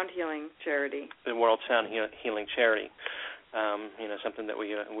World Sound Healing Charity. The World Sound Healing Charity. Something that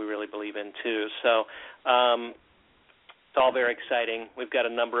we really believe in too. So it's all very exciting. We've got a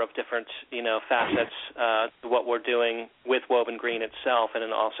number of different, facets to what we're doing with Woven Green itself, and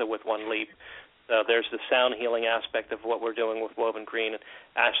then also with One Leap. So there's the sound healing aspect of what we're doing with Woven Green.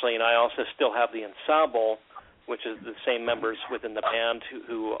 Ashley and I also still have the ensemble, which is the same members within the band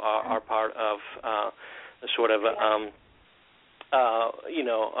who are part of the sort of,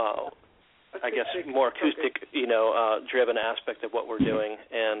 I guess more acoustic, driven aspect of what we're doing,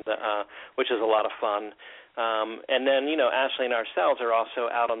 and which is a lot of fun. And then, Ashley and ourselves are also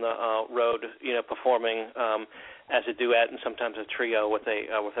out on the road, performing as a duet and sometimes a trio with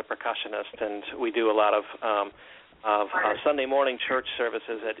a percussionist, and we do a lot of Sunday morning church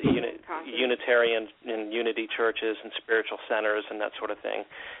services at Unitarian and Unity churches and spiritual centers and that sort of thing.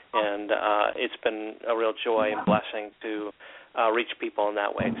 And it's been a real joy and blessing to reach people in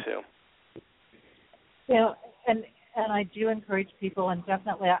that way too. And I do encourage people, and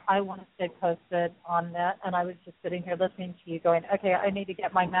definitely I want to stay posted on that. And I was just sitting here listening to you going, okay, I need to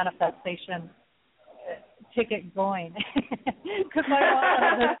get my manifestation ticket going because I want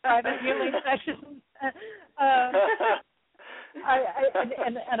one of those private healing sessions.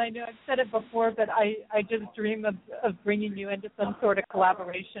 I know I've said it before, but I just dream of bringing you into some sort of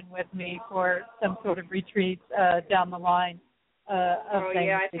collaboration with me for some sort of retreat down the line of things.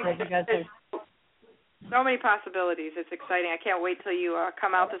 Yeah, I think because you guys are so many possibilities. It's exciting. I can't wait till you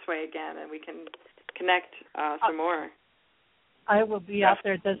come out this way again and we can connect some more. I will be out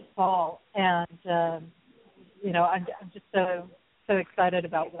there this fall, and I'm just so excited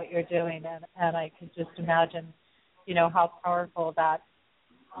about what you're doing, and I could just imagine, how powerful that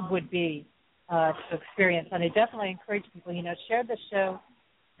would be to experience. And I definitely encourage people, share the show,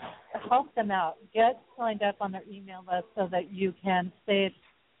 help them out, get signed up on their email list so that you can stay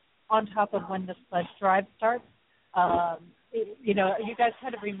on top of when the pledge drive starts. You guys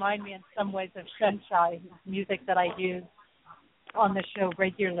kind of remind me in some ways of Shenshai, whose music that I use on the show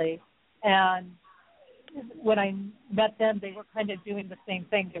regularly. And when I met them, they were kind of doing the same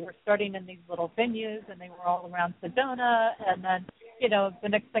thing. They were starting in these little venues, and they were all around Sedona. And then, the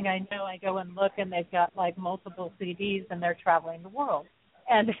next thing I know, I go and look, and they've got, like, multiple CDs, and they're traveling the world.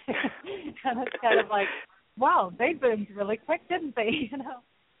 And, and it's kind of like, wow, they boomed really quick, didn't they?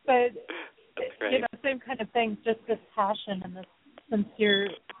 But, same kind of thing, just this passion and this sincere,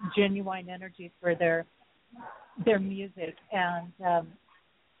 genuine energy for their music. And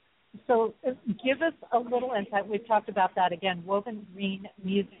so give us a little insight. We've talked about that again,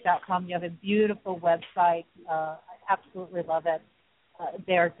 wovengreenmusic.com. You have a beautiful website. I absolutely love it.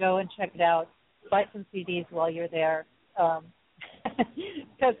 There, go and check it out. Buy some CDs while you're there,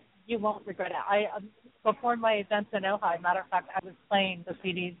 because you won't regret it. Before my events in Ojai, matter of fact, I was playing the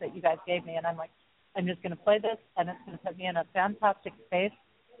CDs that you guys gave me, and I'm like, I'm just going to play this, and it's going to put me in a fantastic space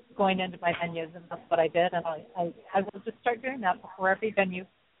going into my venues, and that's what I did, and I will just start doing that before every venue,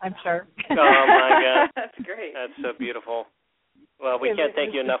 I'm sure. Oh, my God. That's great. That's so beautiful. Well, we can't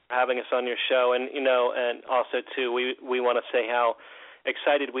thank you enough for having us on your show, and, and also, too, we want to say how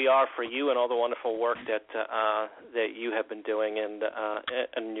excited we are for you and all the wonderful work that you have been doing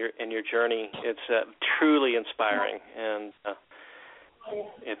and your journey. It's truly inspiring, and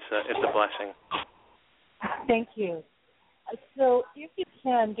it's a blessing. Thank you. So if you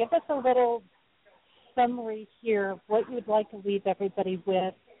can, give us a little summary here of what you would like to leave everybody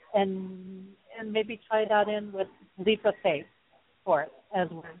with, and maybe tie that in with Leap of Faith for us as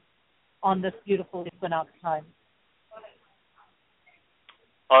we're on this beautiful equinox time.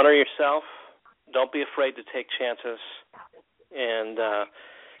 Honor yourself. Don't be afraid to take chances, and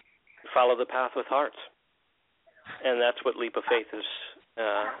follow the path with heart. And that's what Leap of Faith is.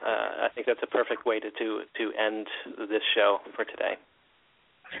 I think that's a perfect way to end this show for today.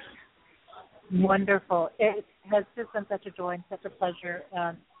 Wonderful. It has just been such a joy and such a pleasure.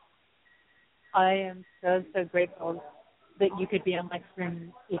 I am so grateful that you could be on my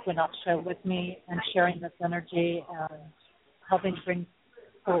Spring Equinox show with me and sharing this energy and helping to bring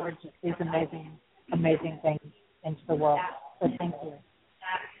forward just these amazing things into the world. So thank you.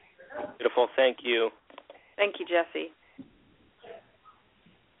 Beautiful. Thank you. Thank you, Jesse.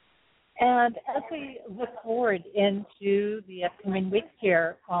 And as we look forward into the upcoming weeks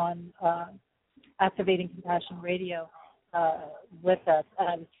here on Activating Compassion Radio with us,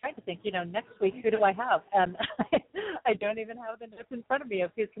 I was trying to think, next week, who do I have? And I don't even have the notes in front of me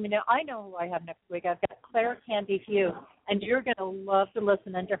of who's coming out. I know who I have next week. I've got Claire Candy Hugh, and you're going to love to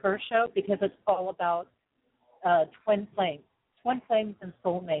listen into her show because it's all about twin flames and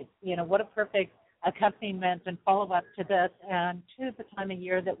soulmates. What a perfect accompaniment and follow-up to this and to the time of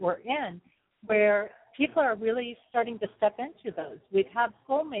year that we're in, where people are really starting to step into those. We've had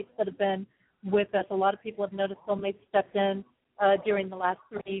soulmates that have been with us. A lot of people have noticed soulmates stepped in during the last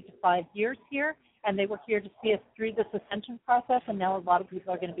 3 to 5 years here, and they were here to see us through this ascension process, and now a lot of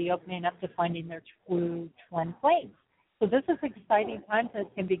people are going to be opening up to finding their true twin flames. So this is exciting times, and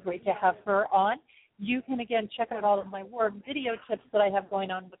it's going to be great to have her on. You can, again, check out all of my work, video tips that I have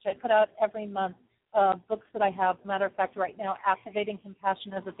going on, which I put out every month, books that I have. Matter of fact, right now, Activating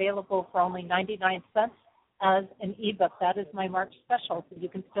Compassion is available for only 99 cents as an ebook. That is my March special, so you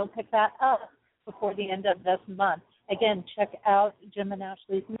can still pick that up before the end of this month. Again, check out Jim and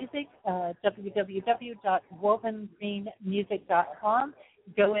Ashley's music, www.wovengreenmusic.com.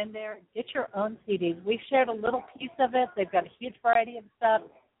 Go in there, get your own CDs. We've shared a little piece of it. They've got a huge variety of stuff,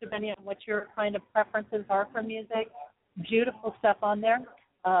 depending on what your kind of preferences are for music. Beautiful stuff on there.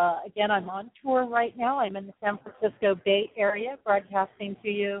 Again, I'm on tour right now. I'm in the San Francisco Bay Area, broadcasting to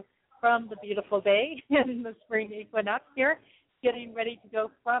you from the beautiful Bay in the spring equinox here. Getting ready to go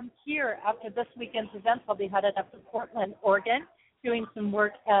from here. After this weekend's events, I'll be headed up to Portland, Oregon, doing some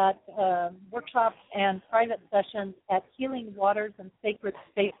work at workshops and private sessions at Healing Waters and Sacred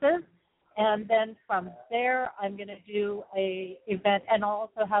Spaces. And then from there, I'm going to do a event, and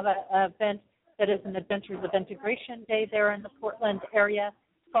I'll also have an event that is an Adventures of Integration Day there in the Portland area,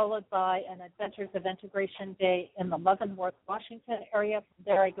 followed by an Adventures of Integration Day in the Leavenworth, Washington area. From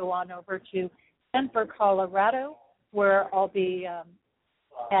there, I go on over to Denver, Colorado, where I'll be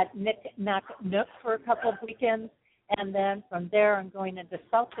at Knick Knack Nook for a couple of weekends. And then from there, I'm going into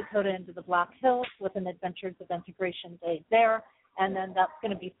South Dakota, into the Black Hills with an Adventures of Integration Day there. And then that's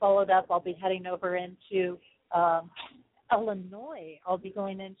going to be followed up. I'll be heading over into Illinois. I'll be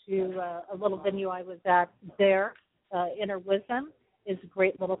going into a little venue I was at there. Inner Wisdom is a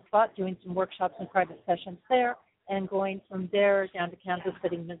great little spot, doing some workshops and private sessions there. And going from there down to Kansas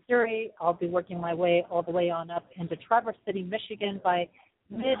City, Missouri. I'll be working my way all the way on up into Traverse City, Michigan by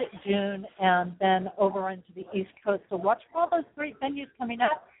mid-June, and then over into the East Coast. So watch for all those great venues coming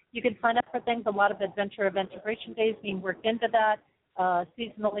up. You can sign up for things. A lot of Adventure of Integration Days being worked into that,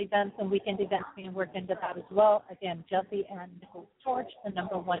 seasonal events and weekend events being worked into that as well. Again, Jessie and Nichols George,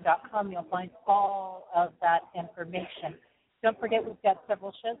 the1.com. You'll find all of that information. Don't forget, we've got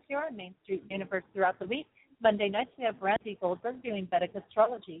several shows here on Main Street Universe throughout the week. Monday nights, we have Brandy Goldberg doing Vedic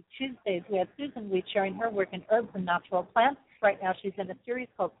astrology. Tuesdays, we have Susan Wheat sharing her work in herbs and natural plants. Right now, she's in a series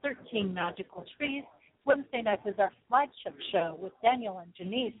called 13 Magical Trees. Wednesday nights is our flagship show with Daniel and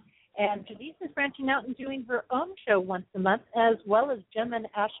Janice. And Janice is branching out and doing her own show once a month, as well as Jim and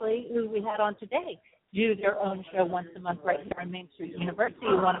Ashley, who we had on today, do their own show once a month right here on Main Street University.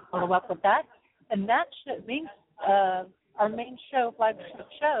 You want to follow up with that. And that means our main show, flagship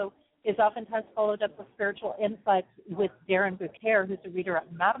show, is oftentimes followed up with spiritual insights with Darren Bouquet, who's a reader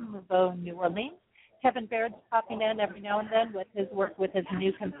at Madame Mouveau, New Orleans. Kevin Baird's popping in every now and then with his work with his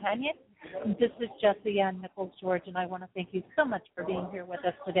new companion. This is Jessie Ann Nichols George, and I want to thank you so much for being here with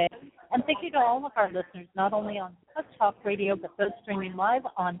us today. And thank you to all of our listeners, not only on Talk Radio, but those streaming live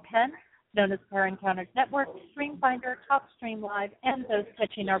on PEN, known as Pair Encounters Network, StreamFinder, TalkStream Live, and those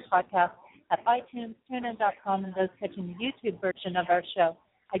catching our podcast at iTunes, TuneIn.com, and those catching the YouTube version of our show.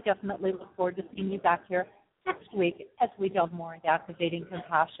 I definitely look forward to seeing you back here next week as we delve more into activating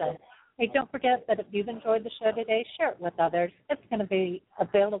compassion. Hey, don't forget that if you've enjoyed the show today, share it with others. It's going to be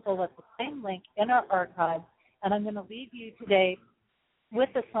available at the same link in our archives. And I'm going to leave you today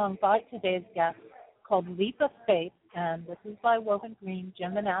with a song by today's guest called Leap of Faith. And this is by Woven Green,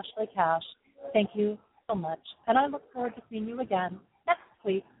 Jim and Ashley Cash. Thank you so much. And I look forward to seeing you again next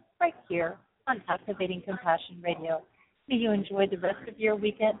week right here on Activating Compassion Radio. May you enjoy the rest of your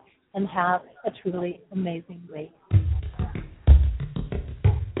weekend and have a truly amazing week.